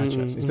 Come to my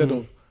church. Instead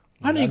of,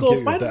 why don't you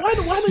go? Why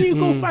don't you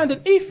go find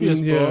an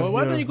atheist, bro?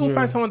 Why don't you go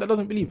find someone that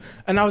doesn't believe?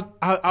 And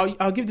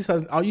I'll use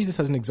this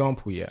as an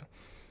example. Yeah,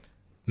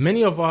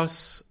 many of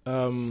us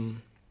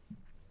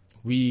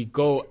we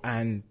go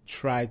and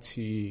try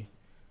to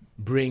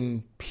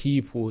bring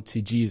people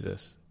to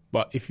Jesus,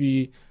 but if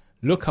you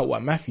look at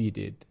what Matthew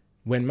did,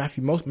 when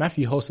Matthew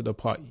hosted a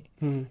party,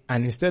 and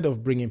instead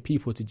of bringing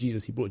people to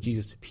Jesus, he brought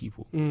Jesus to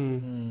people.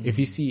 If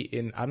you see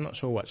I'm not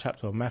sure what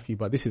chapter of Matthew,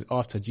 but this is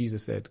after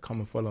Jesus said, "Come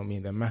and follow me."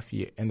 And then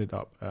Matthew ended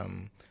up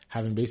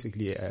having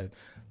basically a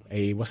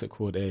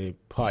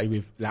party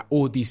with like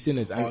all these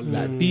sinners, and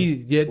like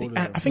these, and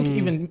I think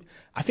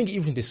it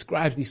even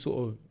describes these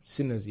sort of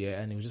sinners,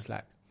 and it was just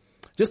like,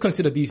 just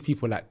consider these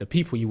people like the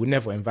people you would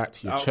never invite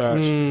to your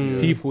church,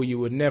 people you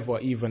would never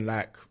even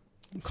like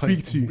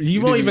speak to.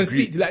 You won't even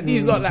speak to. Like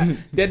these lot, like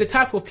they're the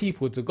type of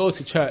people to go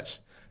to church,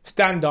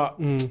 stand up.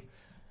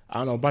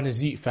 I don't know,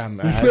 Banazoot fam,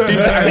 do something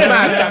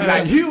mad, fam.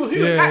 Like who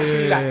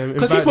actually like?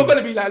 Because people are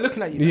gonna be like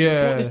looking at you.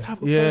 Like, this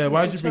type of person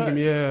why'd you bring him?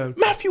 Yeah,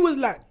 Matthew was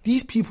like,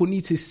 these people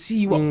need to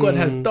see what God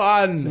has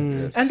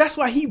done, and that's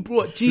why he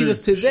brought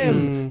Jesus to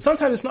them.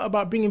 Sometimes it's not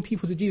about bringing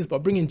people to Jesus, but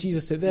bringing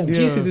Jesus to them.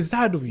 Jesus is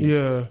inside of you.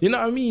 Yeah, you know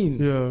what I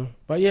mean? Yeah.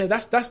 But yeah,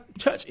 that's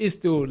church is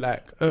still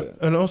like,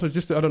 and also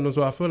just to add on as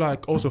well, I feel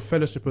like also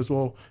fellowship as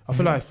well. I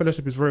feel like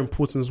fellowship is very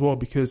important as well,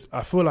 because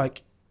I feel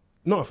like.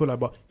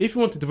 But if you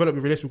want to develop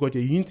a relationship with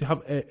God, you need to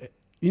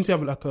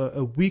have like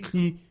a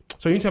weekly.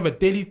 So you need to have a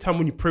daily time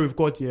when you pray with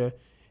God,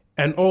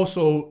 and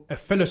also a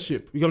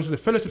fellowship. You know what I'm saying?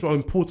 Fellowships are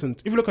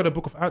important. If you look at the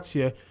book of Acts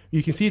here,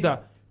 you can see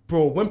that,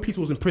 bro. When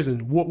Peter was in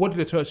prison, what did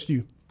the church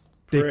do?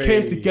 They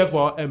came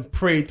together and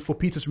prayed for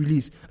Peter's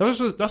release.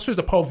 That shows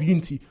the power of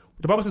unity.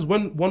 The Bible says,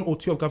 when one or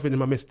two are gathered in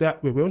my midst,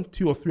 when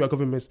 2 or 3 are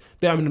gathered in my midst,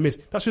 there I'm in the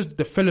midst. That shows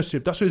the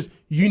fellowship. That shows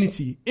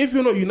unity. If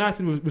you're not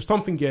united with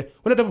something here,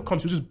 when the devil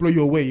comes, he'll just blow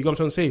you away. You know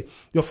what I'm trying to say?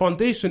 Your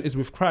foundation is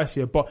with Christ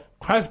here, but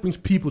Christ brings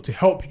people to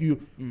help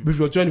you with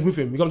your journey with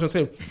him. You know what I'm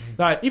trying to say?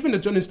 Like, even the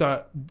journeys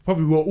that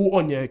probably we're all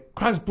on,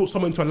 Christ brought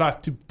someone into our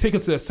life to take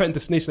us to a certain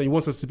destination that he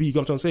wants us to be. You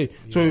know what I'm trying to say?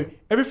 Yeah. So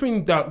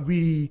everything that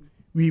we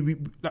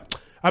like,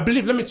 I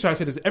believe, let me try and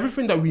say this,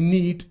 everything that we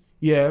need,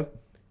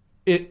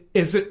 it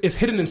is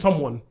hidden in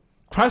someone.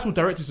 Christ will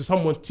direct you to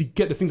someone to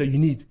get the thing that you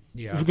need.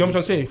 Yeah, you know what I'm trying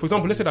to say? For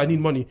example, let's say that I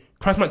need money.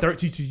 Christ might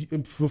direct you to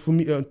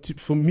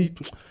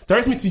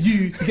direct me to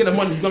you to get the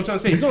money. You know what I'm trying to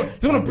say? He's not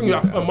going to bring you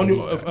money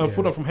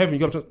fall down from heaven.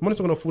 You know what I'm saying? Money's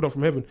not going to fall down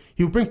from heaven.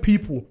 He'll bring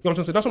people. You know what I'm trying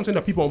to say? That's what I'm saying,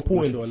 that people are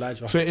important.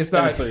 So it's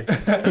like,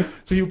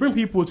 so he'll bring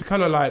people to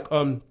kind of like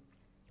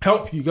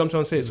help you. You know what I'm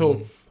trying to say?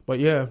 So, but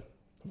yeah.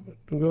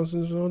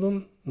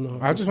 No.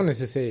 I just wanted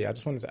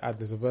to add,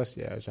 there's a verse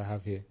which I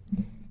have here,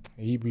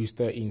 Hebrews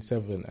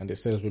 13:7, and it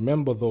says,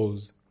 remember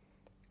those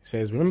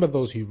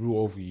who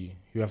rule over you,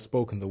 who have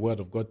spoken the word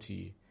of God to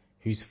you,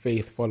 whose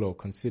faith follow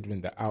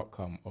considering the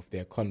outcome of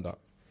their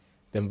conduct.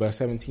 Then verse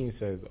 17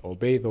 says,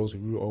 obey those who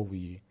rule over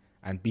you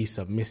and be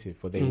submissive,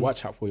 for they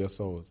watch out for your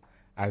souls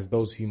as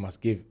those who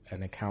must give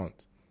an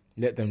account.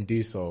 Let them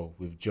do so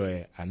with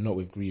joy and not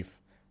with grief,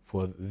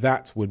 for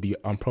that would be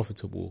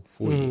unprofitable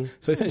for you.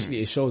 So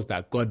essentially it shows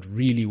that God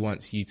really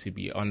wants you to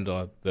be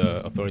under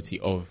the authority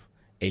of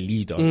a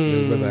leader,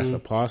 whether that's a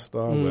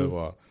pastor,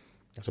 whether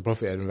that's a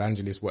prophet, an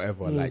evangelist,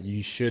 whatever. Like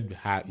you should be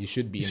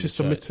in the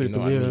church, you know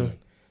what I mean?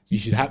 You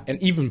should have,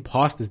 and even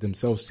pastors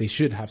themselves, they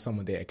should have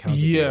someone they're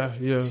accountable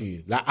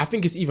to. Like, I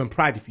think it's even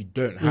pride if you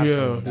don't have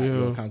someone that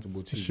you're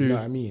accountable to. You know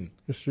what I mean?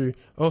 It's true.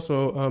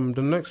 Also,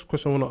 the next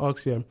question I want to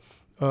ask you,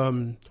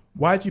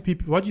 why do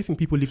you think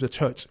people leave the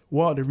church?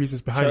 What are the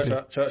reasons behind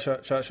it? Church.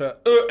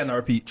 And I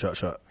repeat,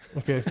 church.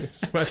 Okay,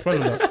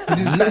 explain on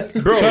that.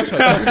 Bro,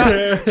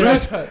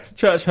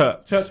 church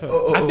hurt.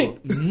 I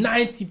think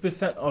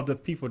 90% of the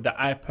people that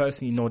I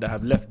personally know that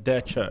have left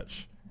their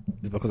church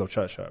is because of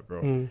church hurt,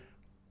 bro.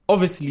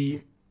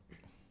 Obviously,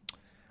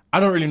 I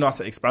don't really know how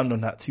to expand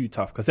on that too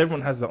tough, because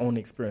everyone has their own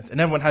experience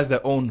and everyone has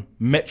their own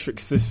metric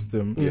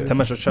system to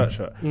measure church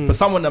hurt. For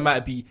someone that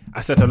might be,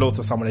 I said hello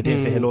to someone, they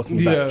didn't say hello to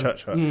me back,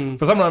 church hurt.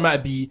 For someone that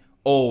might be,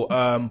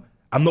 I'm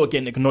not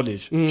getting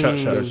acknowledged,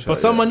 church hurt. For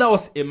someone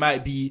else, it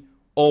might be,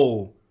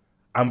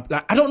 I'm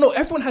like, I don't know.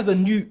 Everyone has a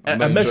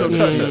measure of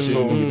church hurt.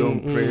 So we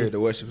don't pray, the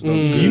worship's don't.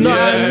 You know what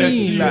I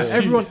mean? Like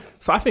everyone.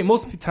 So I think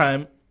most of the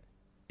time,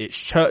 it's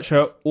church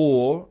hurt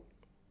or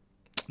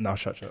now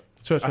church hurt.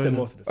 I think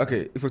most of the time.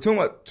 Okay, if we're talking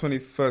about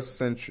 21st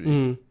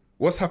century,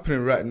 what's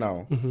happening right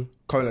now,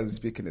 currently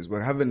speaking, is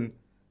we're having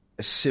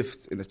a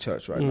shift in the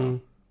church right now.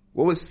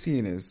 What we're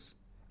seeing is,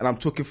 and I'm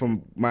talking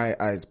from my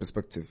eyes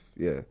perspective,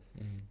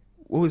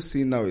 what we're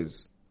seeing now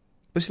is,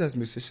 especially as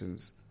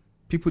musicians,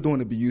 people don't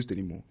want to be used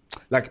anymore.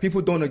 Like,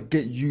 people don't want to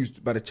get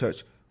used by the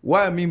church.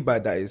 What I mean by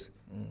that is,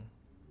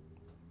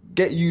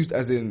 get used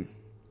as in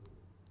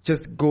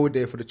just go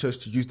there for the church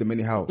to use them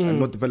anyhow and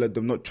not develop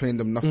them, not train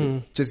them,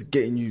 nothing. Just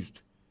getting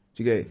used.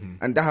 Do you get it?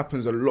 And that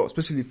happens a lot,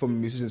 especially from a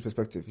musician's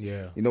perspective.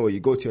 Yeah. You know, you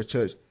go to your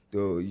church,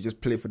 you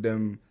just play for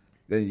them,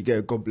 then you get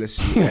a God bless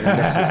you. And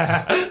that's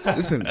it.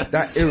 Listen,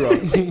 that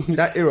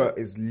era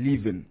is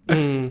leaving.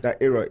 That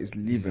era is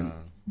leaving.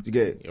 Do you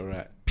get it? You're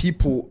right.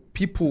 People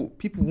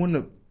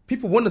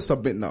want to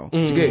submit now. Do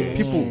you get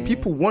it?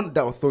 People want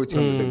that authority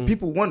under them.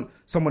 People want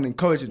someone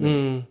encouraging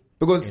them.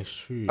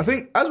 Because I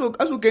think as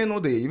we're getting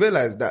older, you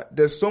realize that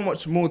there's so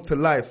much more to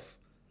life,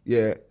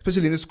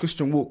 especially in this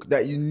Christian walk,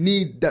 that you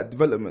need that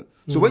development.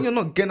 So when you're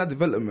not getting that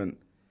development,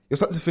 you're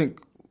starting to think,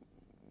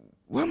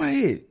 why am I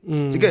here? Do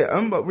you get it? I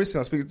remember recently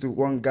I was speaking to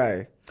one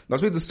guy. I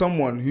was speaking to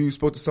someone who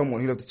spoke to someone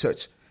who left the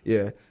church.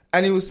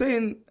 And he was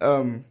saying,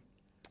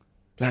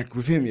 like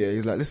with him,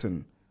 he's like,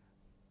 listen,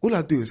 all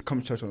I do is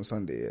come to church on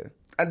Sunday,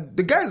 And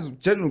the guy is a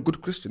genuine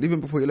good Christian,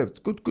 even before he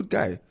left. Good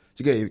guy. Do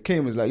you get it? He came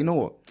and was like, you know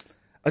what?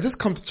 I just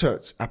come to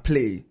church, I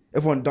play,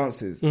 everyone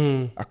dances,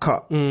 I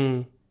cut.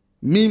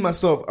 Me,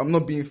 myself, I'm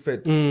not being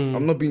fed,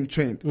 I'm not being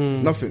trained,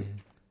 nothing.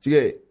 Do you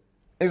get it?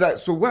 It's like,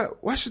 so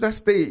why should I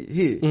stay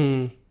here?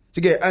 Do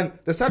you get it? And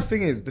the sad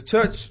thing is, the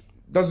church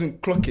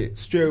doesn't clock it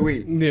straight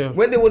away. Yeah.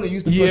 When they want to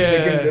use the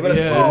person again, they're like,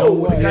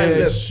 the guy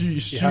left.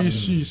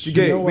 You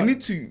get it? We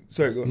need to,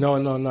 sorry, go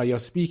on. No, you're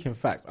speaking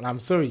facts. And I'm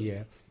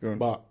sorry,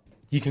 but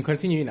you can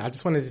continue. I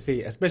just wanted to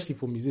say, especially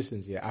for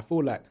musicians, I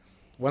feel like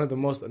one of the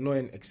most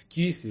annoying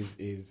excuses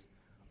is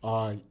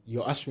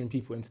you're ushering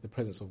people into the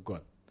presence of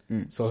God.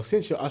 So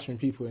since you're ushering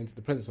people into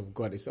the presence of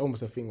God, it's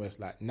almost a thing where it's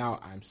like, now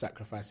I'm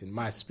sacrificing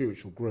my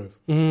spiritual growth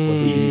for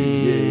these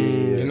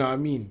people. You know what I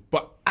mean?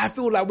 But I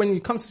feel like when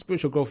it comes to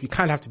spiritual growth, you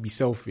kind of have to be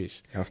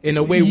selfish in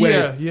a way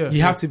where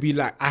you have to be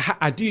like,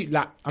 I do,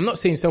 like, I'm not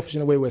saying selfish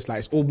in a way where it's like,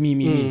 it's all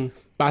me.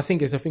 But I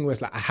think it's a thing where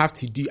it's like,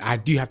 I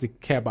do have to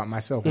care about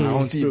myself and my own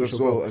spiritual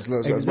growth. As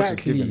much as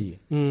giving.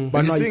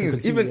 But the thing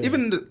is,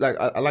 even like,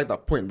 I like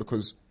that point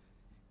because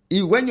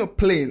when you're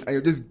playing and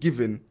you're just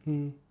giving,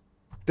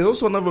 there's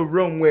also another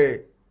realm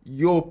where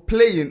you're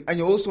playing and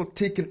you're also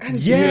taking and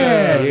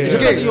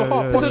because your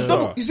heart it's a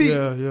double. You see,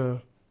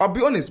 I'll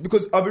be honest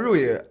because I'll be real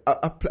here.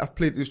 I've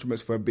played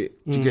instruments for a bit.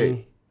 Do you get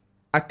it?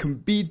 I can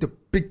be the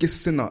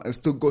biggest sinner and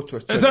still go to a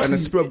church and the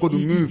Spirit of God will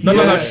move. No,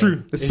 that's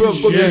true. The Spirit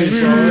of God will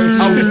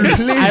move. I will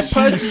play. I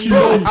personally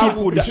know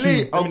people that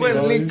play. I'll go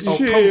and link. I'll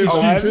come.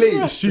 I'll play.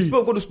 The Spirit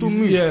of God will still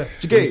move. Do you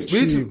get it? We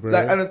need to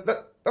like, and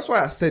that's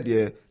why I said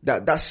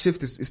that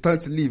shift is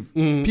starting to leave.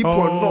 People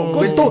are not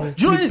God don't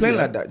playing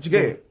like that. Do you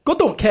get it? God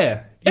don't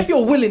care. If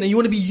you're willing and you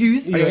want to be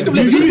used,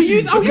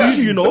 I'll use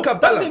you, Look at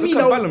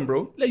Balaam,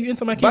 bro. Let you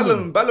into my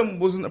kingdom. Balaam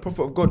wasn't a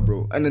prophet of God,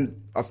 bro. And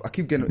then I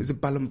keep getting, is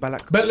it Balaam,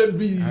 Balak? Balaam and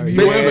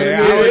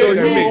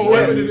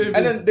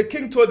then the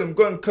king told him,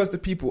 go and curse the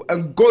people.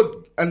 And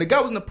the guy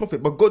wasn't a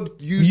prophet, but God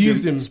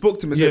used him, spoke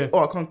to him and said,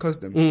 I can't curse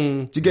them.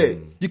 Do you get it?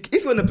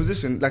 If you're in a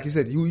position, like he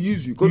said, he will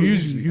use you. God will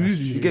use you.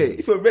 You get it?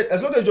 If you're ready,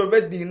 as long as you're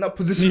ready in that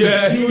position,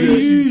 he will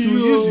use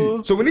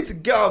you. So we need to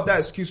get out of that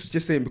excuse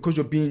just saying because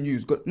you're being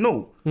used. God,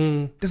 no.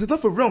 There's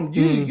another realm.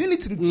 You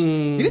need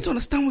to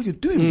understand what you're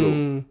doing,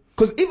 bro.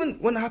 Because even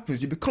when that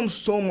happens, you become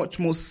so much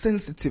more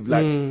sensitive.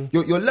 Like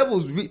your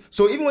levels.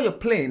 So even when you're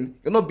playing,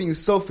 you're not being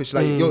selfish.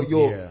 Like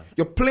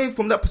you're playing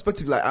from that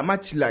perspective. Like I'm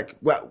actually like,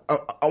 well,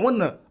 I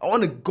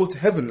wanna go to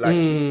heaven. Like,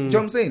 do you know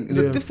what I'm saying? It's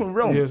a different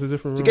realm. Yeah, it's a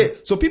different realm. Do you get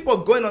it? So people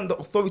are going under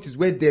authorities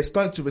where they're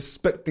starting to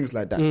respect things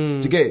like that. Do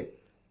you get it?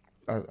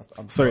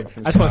 Sorry,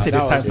 I just want to take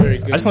this time. I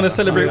just want to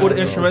celebrate all the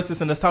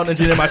instrumentalists and the sound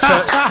engineer in my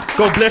church.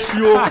 God bless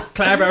you all.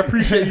 Clive, I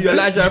appreciate you.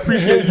 Elijah, I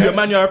appreciate you.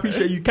 Emmanuel, I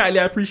appreciate you. Kylie,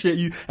 I appreciate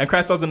you. And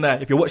Christ other than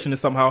that, if you're watching this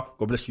somehow,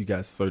 God bless you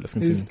guys. Sorry, let's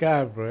continue. This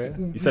guy, bro.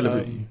 You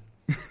celebrate.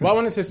 What I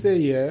wanted to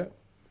say,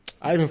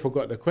 I even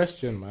forgot the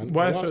question, man.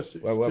 Why? No.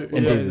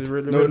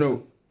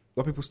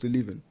 Why people still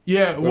leaving?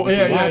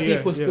 Why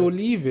people still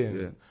leaving?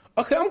 Yeah.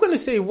 Okay, I'm going to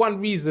say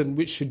one reason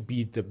which should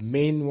be the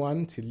main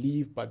one to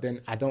leave, but then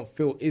I don't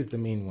feel is the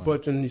main one.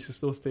 But then you should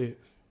still stay.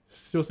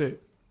 Still say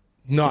it.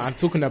 No, I'm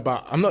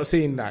not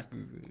saying that.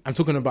 I'm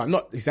talking about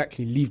not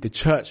exactly leave the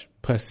church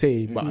per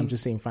se, but I'm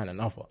just saying find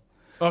another.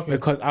 Okay.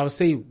 Because I would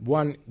say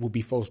one will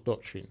be false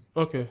doctrine.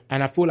 Okay.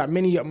 And I feel like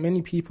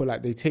many people,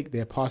 like, they take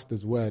their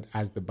pastor's word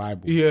as the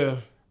Bible. Yeah.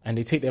 And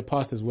they take their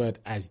pastor's word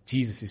as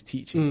Jesus'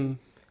 teaching.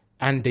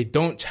 And they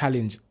don't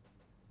challenge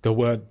their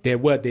word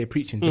they're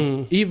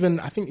preaching. Even,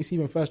 I think it's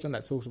even 1 John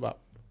that talks about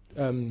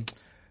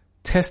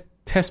test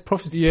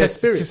prophecy, test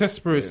spirits. Test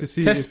spirits to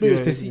see. Test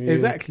spirits to see.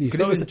 Exactly.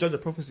 So it's judge the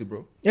prophecy,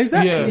 bro.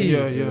 Exactly.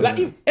 Yeah.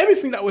 Like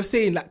everything that we're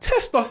saying, like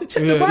test us,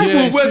 check the Bible.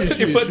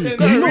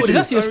 You know, there's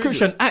actually a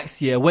scripture in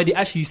Acts where they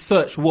actually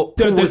search what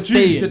Paul was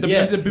saying.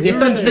 They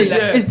start to say,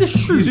 like, is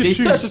this true? They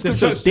search the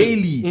scripture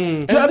daily. Do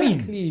you know what I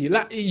mean?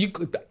 Like,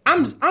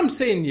 I'm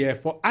saying,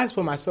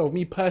 for myself,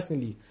 me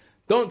personally,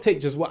 don't take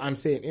just what I'm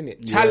saying in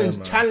it.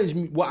 Challenge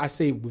me what I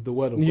say with the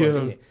word of God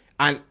in it.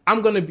 And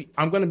I'm gonna be.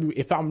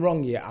 If I'm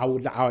wrong,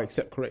 I'll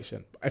accept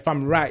correction. If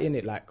I'm right in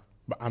it, like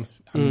I'm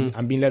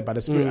being led by the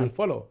Spirit and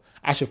follow,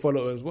 I should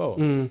follow as well.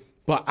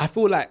 But I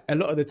feel like a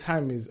lot of the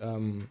time is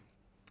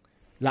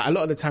like a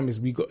lot of the time is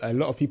a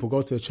lot of people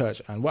go to the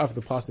church and whatever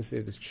the pastor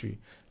says is true.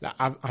 Like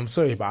I'm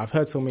sorry, but I've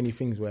heard so many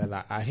things where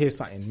like I hear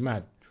something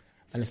mad,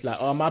 and it's like,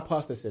 oh, my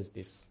pastor says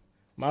this,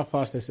 my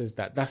pastor says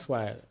that. That's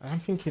why. And I'm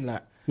thinking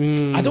like,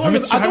 I don't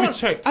want to.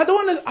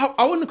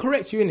 I want to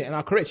correct you in it, and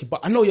I'll correct you.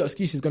 But I know your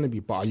excuse is going to be,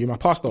 "But are you my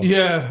pastor?"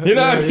 Yeah, you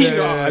know what I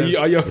mean.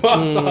 Are you a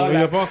pastor?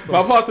 Like,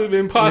 my pastor's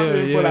been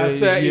pastoring for like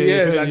 30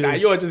 years, and like,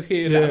 you're just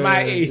here at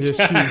my age.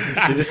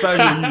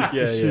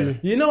 Yeah.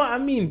 You know what I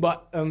mean?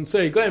 But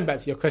sorry, going back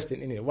to your question,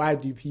 innit? Why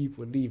do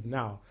people leave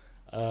now?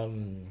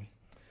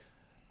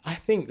 I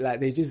think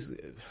like they just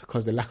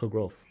because the lack of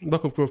growth.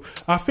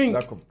 I think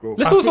Lack of growth.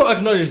 Let's also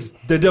acknowledge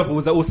the devil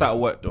was also at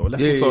work though.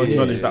 Let's also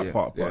acknowledge that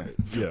part.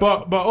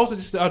 But also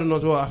just to add on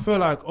as well, I feel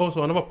like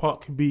also another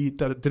part could be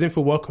that they didn't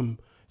feel welcome.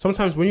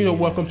 Sometimes when you don't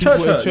welcome people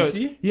in church,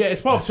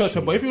 it's part of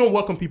church. But if you don't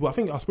welcome people, I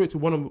think I spoke to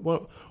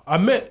one. I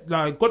met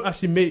like God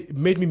actually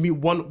made me meet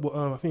one.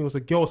 I think it was a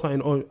girl or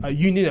something on a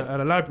union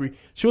at a library.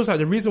 She was like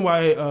the reason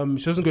why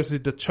she doesn't go to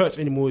the church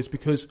anymore is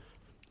because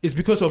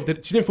of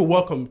she didn't feel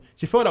welcome.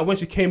 She felt like when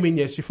she came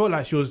in, she felt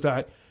like she was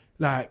like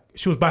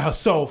she was by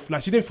herself.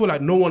 Like she didn't feel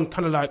like no one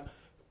kind of like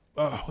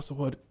what's the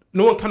word?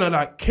 No one kind of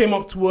like came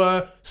up to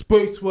her,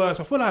 spoke to her.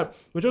 So I feel like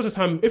majority of the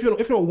time, if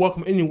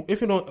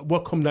you're not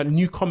welcome like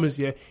newcomers,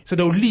 so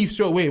they'll leave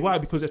straight away. Why?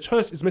 Because the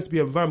church is meant to be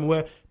an environment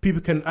where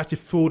people can actually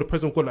feel the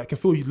presence of God, like can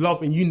feel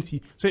love and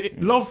unity. So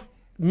love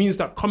means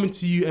that coming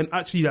to you and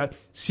actually like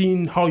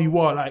seeing how you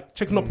are, like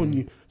checking up on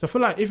you. So I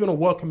feel like if you're not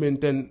welcoming,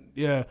 then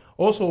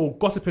also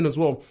gossiping as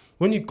well.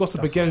 When you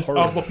gossip against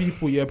other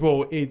people,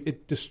 bro,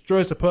 it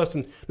destroys the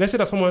person. Let's say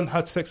that someone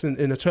had sex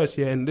in a church,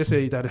 and let's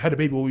say that they had a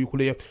baby, or you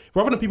call it,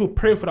 rather than people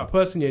praying for that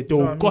person,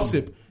 they'll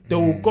gossip. They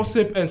will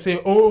gossip and say,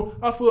 "Oh,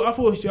 I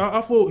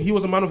thought he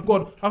was a man of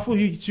God. I thought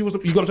she was."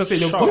 You got to say,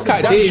 that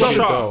stuff is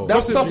also,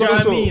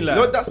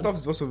 that stuff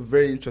is also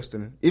very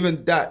interesting.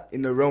 Even that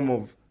in the realm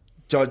of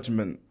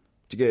judgment,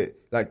 you get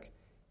like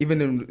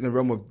even in the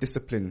realm of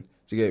discipline,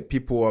 you get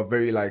people are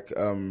very like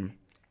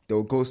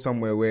they'll go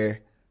somewhere where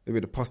maybe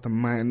the pastor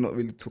might not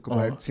really talk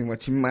about it too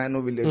much. He might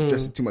not really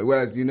address it too much.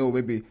 Whereas,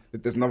 maybe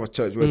there's another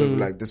church where they'll be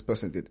like, this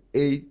person did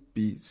A,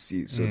 B,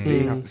 C. So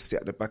they have to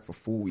sit at the back for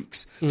 4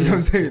 weeks. You know what I'm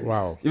saying?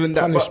 Wow. Even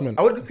that. Punishment.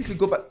 But I want to quickly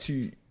go back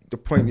to the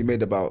point you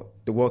made about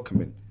the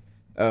welcoming.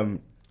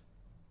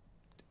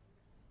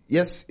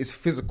 Yes, it's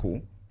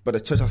physical, but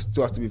the church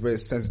still has to be very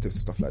sensitive to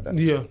stuff like that.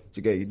 Yeah.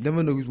 You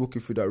never know who's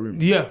walking through that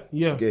room. Yeah.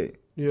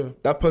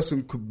 That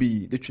person could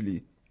be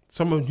literally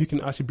someone who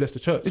can actually bless the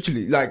church.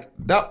 Literally, like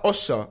that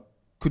usher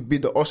could be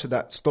the usher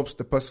that stops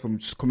the person from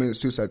just committing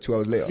suicide 2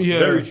 hours later. Yeah.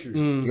 Very true. You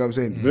know what I'm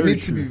saying? You need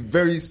to be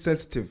very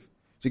sensitive.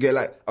 You get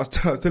like I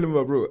was telling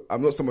my bro,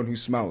 I'm not someone who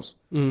smiles.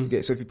 You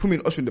get, so if you put me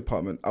in ushering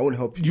department, I won't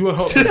help you. You won't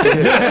help. You know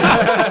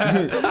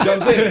what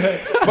I'm saying?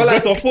 But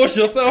like, to force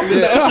yourself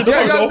in the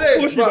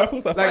ushering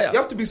department. Like you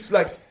have to be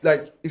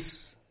like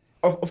it's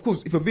of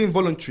course if you're being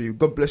voluntary,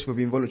 God bless you for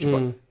being voluntary.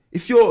 But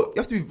if you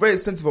have to be very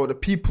sensitive about the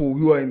people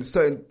who are in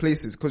certain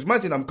places. Because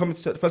imagine I'm coming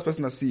to church, the first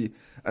person I see,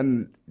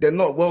 and they're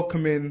not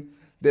welcoming.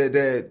 Maybe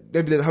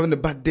they're having a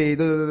bad day,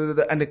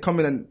 and they come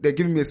in and they're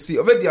giving me a seat.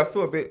 Already, I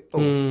feel a bit.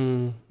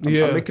 I'm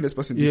making this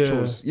person do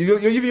chores.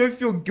 You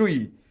feel guilty.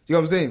 You know what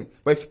I'm saying?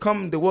 But if you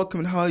come, they're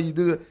welcoming how you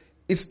do.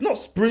 It's not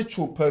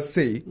spiritual per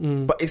se,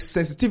 but it's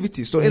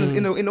sensitivity. So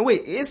in a way,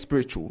 it is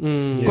spiritual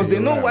because they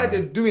know why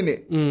they're doing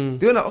it.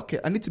 They're like, okay,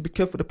 I need to be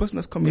careful. The person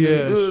that's coming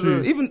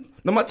in, even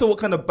no matter what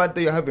kind of bad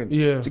day you're having.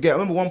 I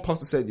remember one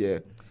pastor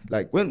said,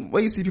 like when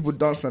you see people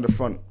dancing at the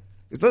front.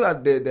 It's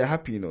not that they're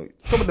happy,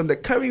 Some of them, they're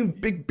carrying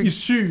big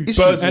issues.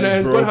 But they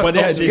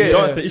dance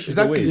the issues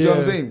exactly, away. you know what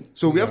I'm saying?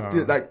 So we have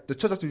to, like, the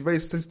church has to be very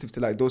sensitive to,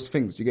 like, those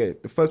things. You get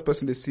it? The first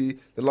person they see,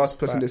 the last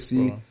person they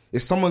see.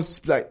 If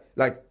someone's, like,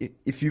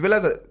 if you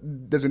realize that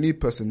there's a new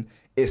person,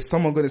 is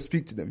someone going to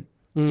speak to them?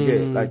 You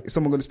get it? Like, is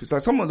someone going to speak? So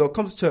like, someone, they'll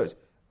come to church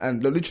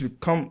and they'll literally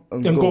come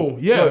and go.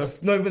 Yeah. No,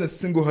 it's not even a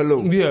single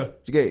hello. Yeah.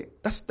 You get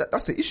it? That's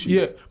the issue.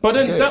 Yeah. But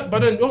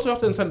then you also have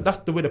to understand that's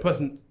the way the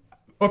person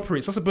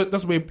operates.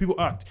 That's the way people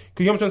act. Because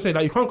you know what I'm trying to say?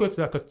 Like, you can't go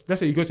to let's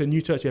say you go to a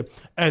new church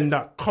and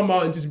come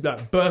out and just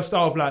like burst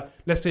out of like,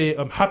 let's say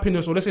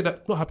happiness, or let's say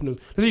that not happiness.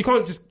 Let's say you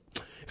can't just.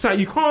 It's like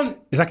you can't.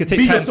 It's like a take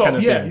be time yourself. kind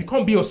of thing. You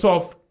can't be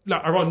yourself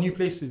like around new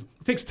places.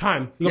 It takes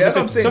time. That's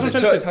what I'm saying. The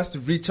church has to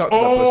reach out to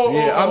that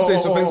person. I'm saying.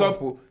 So for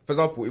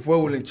example, if we're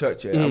all in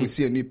church and we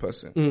see a new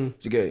person,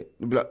 you get it?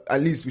 We'll be like,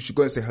 at least we should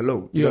go and say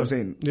hello. You know what I'm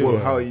saying? Well,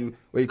 how are you?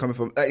 Where are you coming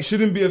from? Like, it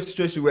shouldn't be a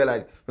situation where,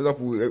 like, for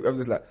example,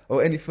 everyone's like, oh,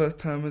 any first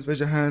timers, raise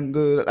your hand.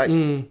 Like,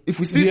 if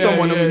we see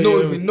someone and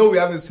we know we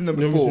haven't seen them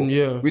before,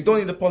 we don't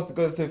need the pastor to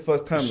go and say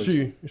first timers.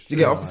 You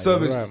get after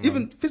service,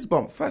 even fist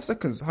bump, 5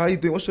 seconds. How are you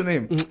doing? What's your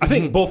name? I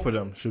think both of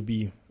them should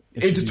be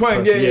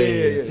intertwined.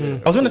 Yeah.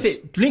 I was going to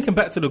say, linking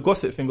back to the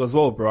gossip thing as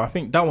well, bro. I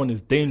think that one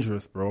is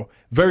dangerous, bro.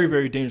 Very,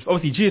 very dangerous.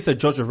 Obviously, Jesus said,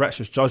 judge of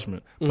righteous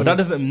judgment, but that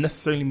doesn't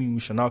necessarily mean we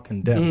shall now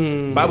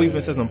condemn. Bible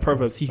even says in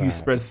Proverbs, he who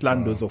spreads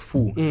slander is a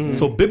fool.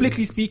 So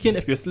biblically speaking,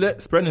 if you're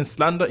spreading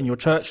slander in your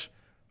church,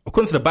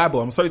 according to the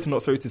Bible, I'm sorry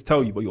to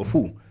tell you, but you're a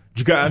fool. Do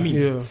you get what I mean?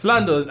 Yeah.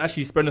 Slander is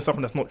actually spreading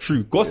something that's not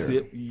true.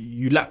 Gossip,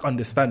 you lack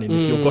understanding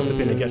if you're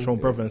gossiping against your own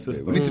brother and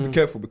sister. We need to be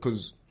careful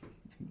because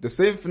the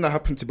same thing that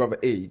happened to brother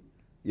A,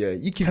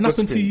 you keep Can happen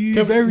gossiping. to you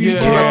Can- very yeah.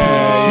 good.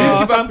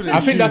 You keep happening. I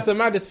think that's the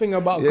maddest thing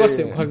about Yeah,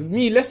 gossip. yeah. Because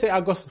me, let's say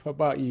I gossip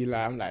about you,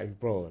 like I'm like,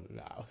 bro,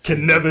 like,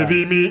 Can never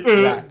be me.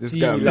 like, This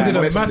you, guy like,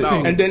 messed it thing.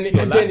 up. and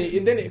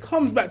then it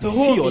comes back to See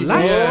haunt your you,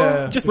 life. bro.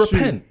 Yeah. Just It's true.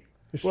 repent.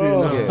 It's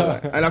Bro. true. Yeah,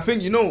 like, and I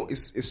think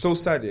it's so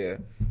sad. Yeah,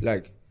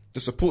 like the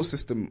support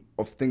system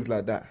of things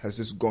like that has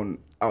just gone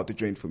out the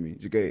drain for me.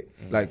 Do you get it?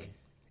 Like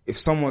if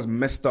someone's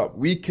messed up,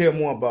 we care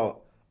more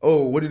about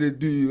what did they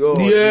do? Oh,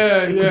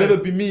 Yeah, it yeah. could never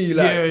be me.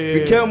 Like Yeah,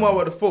 we care more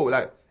about the fault.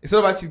 Like instead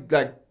of actually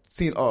like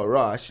seeing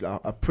actually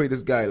I pray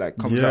this guy like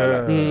comes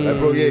out. Like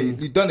bro,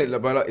 you done it.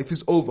 Like, but like, if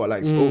it's over,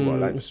 like it's over.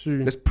 Like it's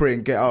true. let's pray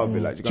and get out of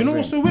it. Like Do you know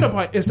what's so weird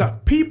about it is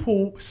that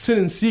people sin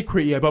in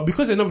secret, but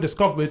because they're never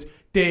discovered,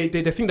 they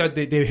think that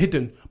they're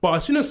hidden. But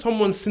as soon as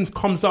someone's sins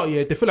comes out,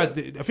 they feel like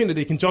I think that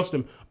they can judge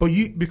them. But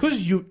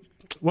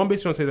one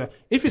basically want to say that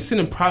if you sin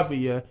in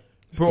private,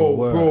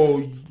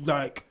 bro,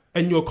 like,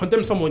 and you'll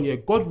condemn someone,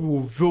 God will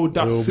reveal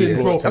that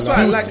sin, bro. That's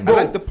why I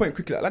like the point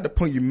quickly. I like the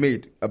point you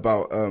made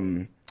about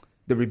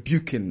the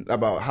rebuking,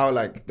 about how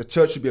like the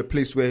church should be a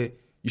place where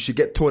you should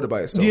get told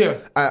about yourself. Yeah.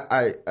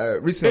 I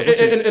recently was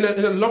watching, in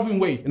a loving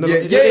way, in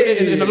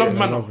a loving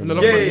manner.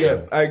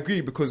 Yeah. I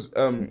agree because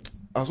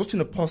I was watching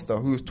a pastor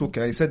who was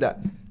talking and he said that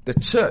the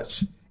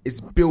church is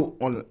built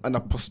on an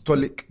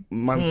apostolic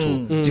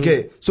mantle. Do you get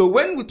it? So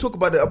when we talk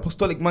about the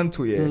apostolic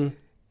mantle,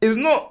 it's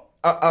not.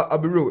 I'll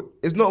be real.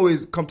 It's not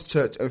always come to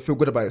church and feel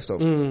good about yourself.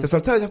 Because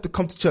sometimes you have to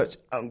come to church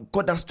and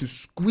God has to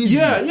squeeze you.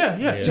 Yeah,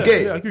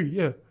 I agree.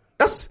 Yeah,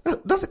 That's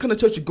the kind of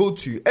church you go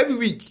to every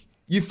week.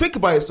 You think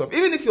about yourself,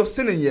 even if you're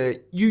sinning.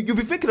 You'll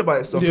be thinking about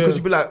yourself because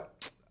you'll be like,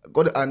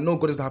 God, I know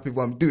God is not happy with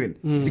what I'm doing.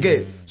 You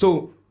get it?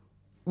 So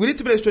we need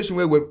to be in a situation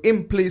where we're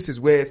in places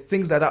where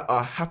things like that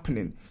are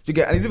happening. You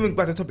get it? And it's even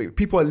back to the topic.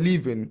 People are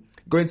leaving,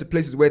 going to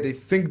places where they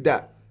think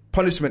that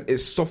punishment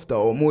is softer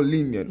or more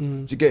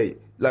lenient. You get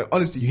it? Like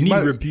honestly, You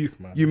need rebuke,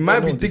 man. You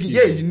might be Don't thinking,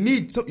 deceive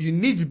you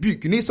need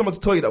rebuke. You need someone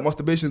to tell you that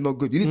masturbation is not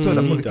good. You need to tell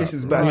you that fornication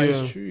is bad. Right,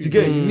 it's true. You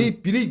get it? You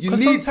need.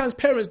 Because sometimes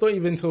parents don't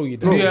even tell you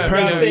that. Bro, Yeah,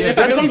 parents- it's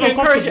I like don't even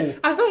encourage uncomfortable. it.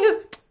 As long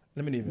as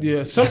let me leave.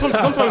 Yeah, sometimes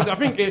I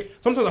think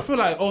sometimes I feel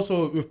like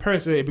also with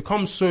parents it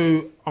becomes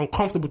so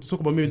uncomfortable to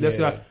talk about maybe let's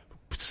say like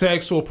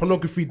sex or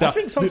pornography. That I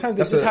think sometimes they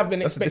That's just a- have an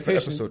that's a different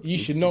expectation. episode. You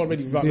should know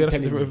already without me that's a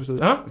telling different you.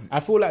 episode. Huh? I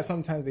feel like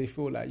sometimes they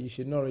feel like you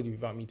should know already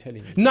without me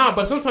telling you. Nah,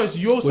 but sometimes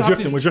you also have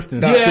to. We're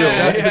drifting.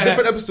 Yeah, It's a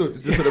different episode.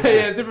 It's a different episode.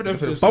 yeah, different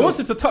episodes. But I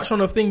wanted to touch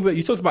on a thing where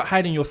you talked about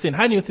hiding your sin.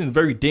 Hiding your sin is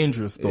very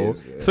dangerous, though,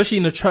 especially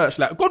in the church.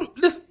 Like God,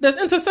 there's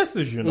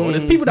intercessors,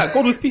 There's people that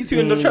God will speak to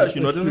in the church,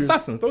 There's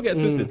assassins. Don't get it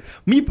twisted.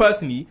 Me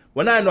personally,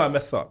 when I know I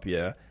mess up,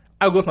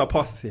 I go to my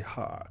pastor and say,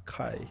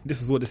 Kai,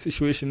 this is what the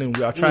situation is.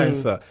 We are trying,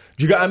 sir.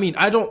 Do you get what I mean?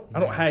 I don't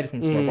hide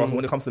things from my pastor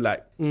when it comes to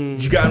like, do you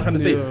get what I'm trying to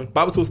say?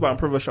 Bible talks about in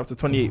Proverbs chapter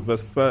 28,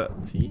 verse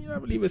 13, I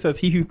believe it says,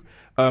 he who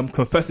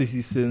confesses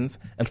his sins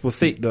and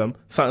forsake them,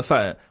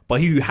 something, but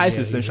he who hides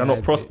his sins shall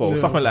not prosper, or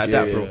something like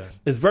that, bro.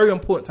 It's very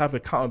important to have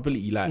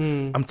accountability. Like,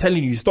 I'm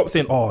teling you, stop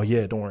saying,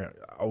 don't worry,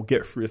 I'll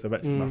get through this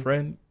eventually, my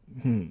friend.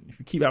 If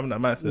you keep having that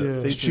mindset,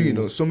 say It's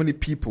true, so many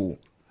people,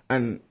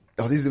 and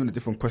this is even a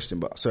different question,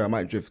 but sorry, I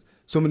might drift.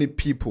 So many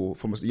people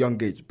from a young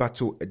age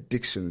battle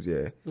addictions,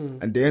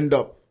 and they end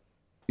up,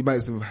 you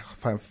might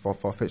find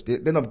far-fetched, they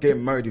end up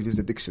getting married with these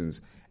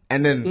addictions,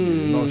 and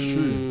then not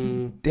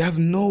true. they have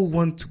no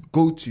one to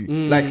go to.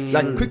 Like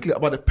quickly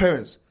about the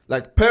parents,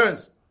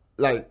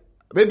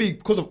 maybe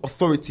because of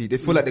authority, they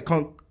feel like they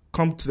can't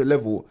come to the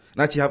level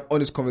and actually have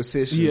honest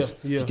conversations.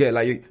 You get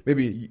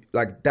maybe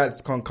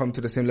dads can't come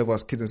to the same level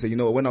as kids and say,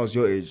 when I was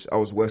your age, I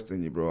was worse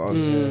than you, bro. I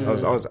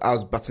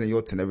was battling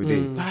your tin every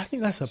day. But I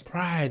think that's a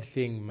pride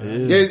thing,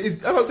 man. Yeah,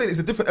 that's what I'm saying. It's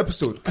a different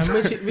episode.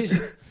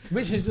 And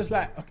which is just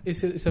like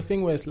it's a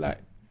thing where it's like,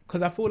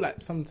 because I feel like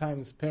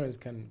sometimes parents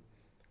can,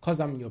 because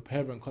I'm your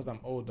parent, because I'm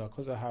older,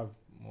 because I have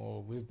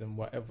more wisdom,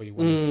 whatever you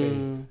want to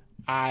say.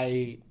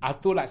 I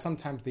feel like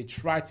sometimes they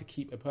try to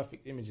keep a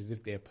perfect image as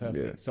if they're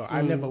perfect. Yeah. So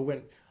I never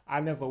went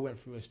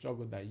through a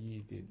struggle that you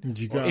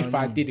did. Or if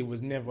I did, it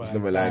was never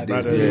like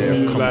bad.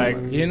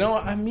 this. You know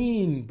what I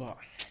mean? But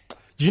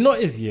do you know what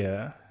is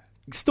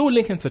still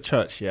linking to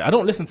church? I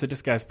don't listen to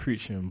this guy's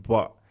preaching,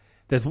 but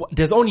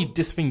there's only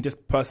this thing this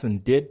person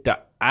did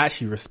that I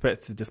actually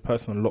respected this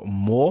person a lot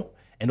more.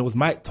 And it was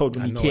Mike Todd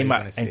when he came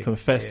out and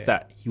confessed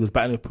that he was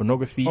battling with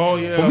pornography. Oh,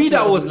 yeah, for me,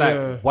 that was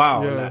like,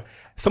 wow. Yeah. Like,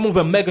 someone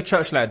with a mega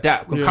church like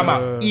that can come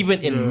out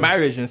even in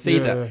marriage and say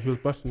that.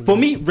 For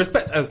me,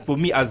 respect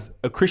as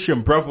a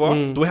Christian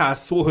brother, the way I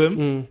saw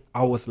him,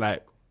 I was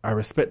like, I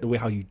respect the way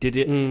how you did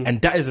it. And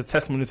that is a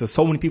testimony to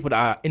so many people that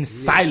are in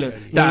silence,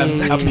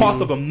 that are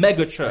part of a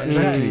mega church,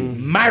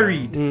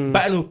 married,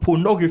 battling with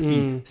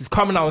pornography. He's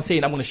coming out and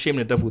saying, I'm going to shame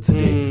the devil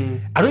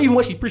today. I don't even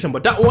watch his preaching,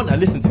 but that one I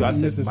listened to, I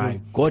said, my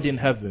God in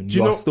heaven,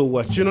 you are still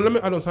working. Do you know, let me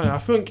add on something. I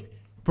think,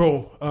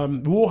 bro,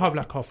 we all have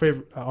like our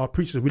favorite, our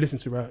preachers we listen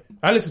to, right?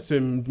 I listen to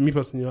him, me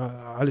personally,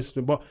 I listen to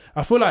him, but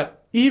I feel like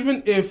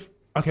even if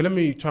okay, let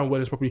me try and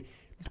word this properly.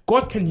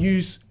 God can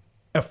use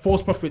a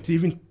false prophet to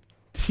even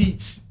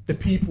teach the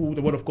people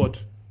the word of God.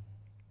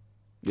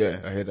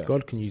 Yeah, I hear that.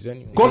 God can use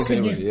anyone. God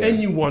can use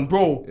anyone,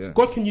 bro. Yeah.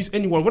 God can use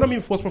anyone. What I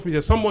mean false prophet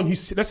is someone who,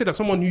 let's say that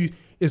someone who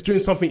is doing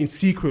something in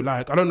secret,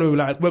 like, I don't know,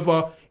 like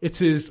whether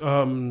it is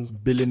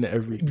billing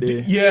every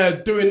day. Yeah,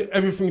 doing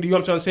everything, you know what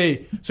I'm trying to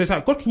say? So it's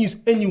like God can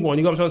use anyone,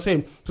 you know what I'm trying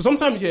to say? So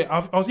sometimes,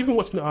 I was even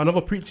watching another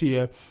preacher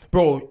here,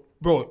 bro,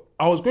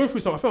 I was going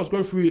through something, I think I was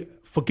going through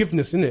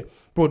forgiveness, innit?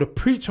 Bro, the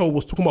preacher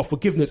was talking about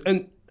forgiveness,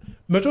 and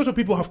majority of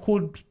people have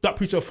called that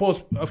preacher a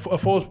false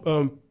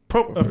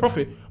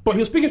prophet, but he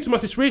was speaking to my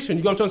situation.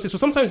 You know what I'm trying to say? So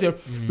sometimes,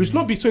 we should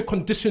not be so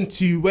conditioned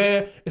to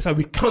where it's like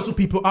we cancel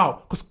people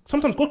out, because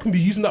sometimes God can be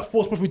using that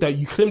false prophet that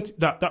you claim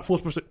that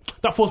false prophet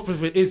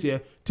is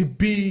to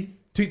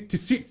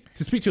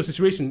speak to your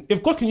situation.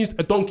 If God can use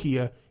a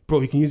donkey, bro,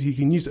 he can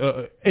use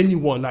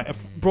anyone. Like,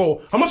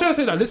 bro, I'm not trying to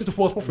say that listen to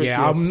false prophets.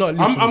 Yeah, I'm not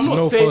listening to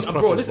no false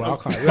prophets, bro.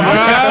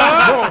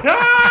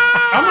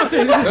 I'm not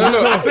saying listen.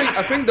 No. I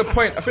think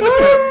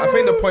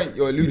the point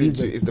you're alluding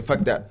to is the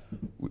fact that.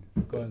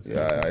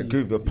 I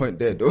agree with your point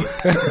there, though.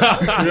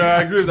 Yeah,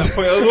 I agree with that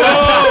point as well.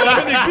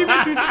 I don't agree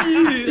with you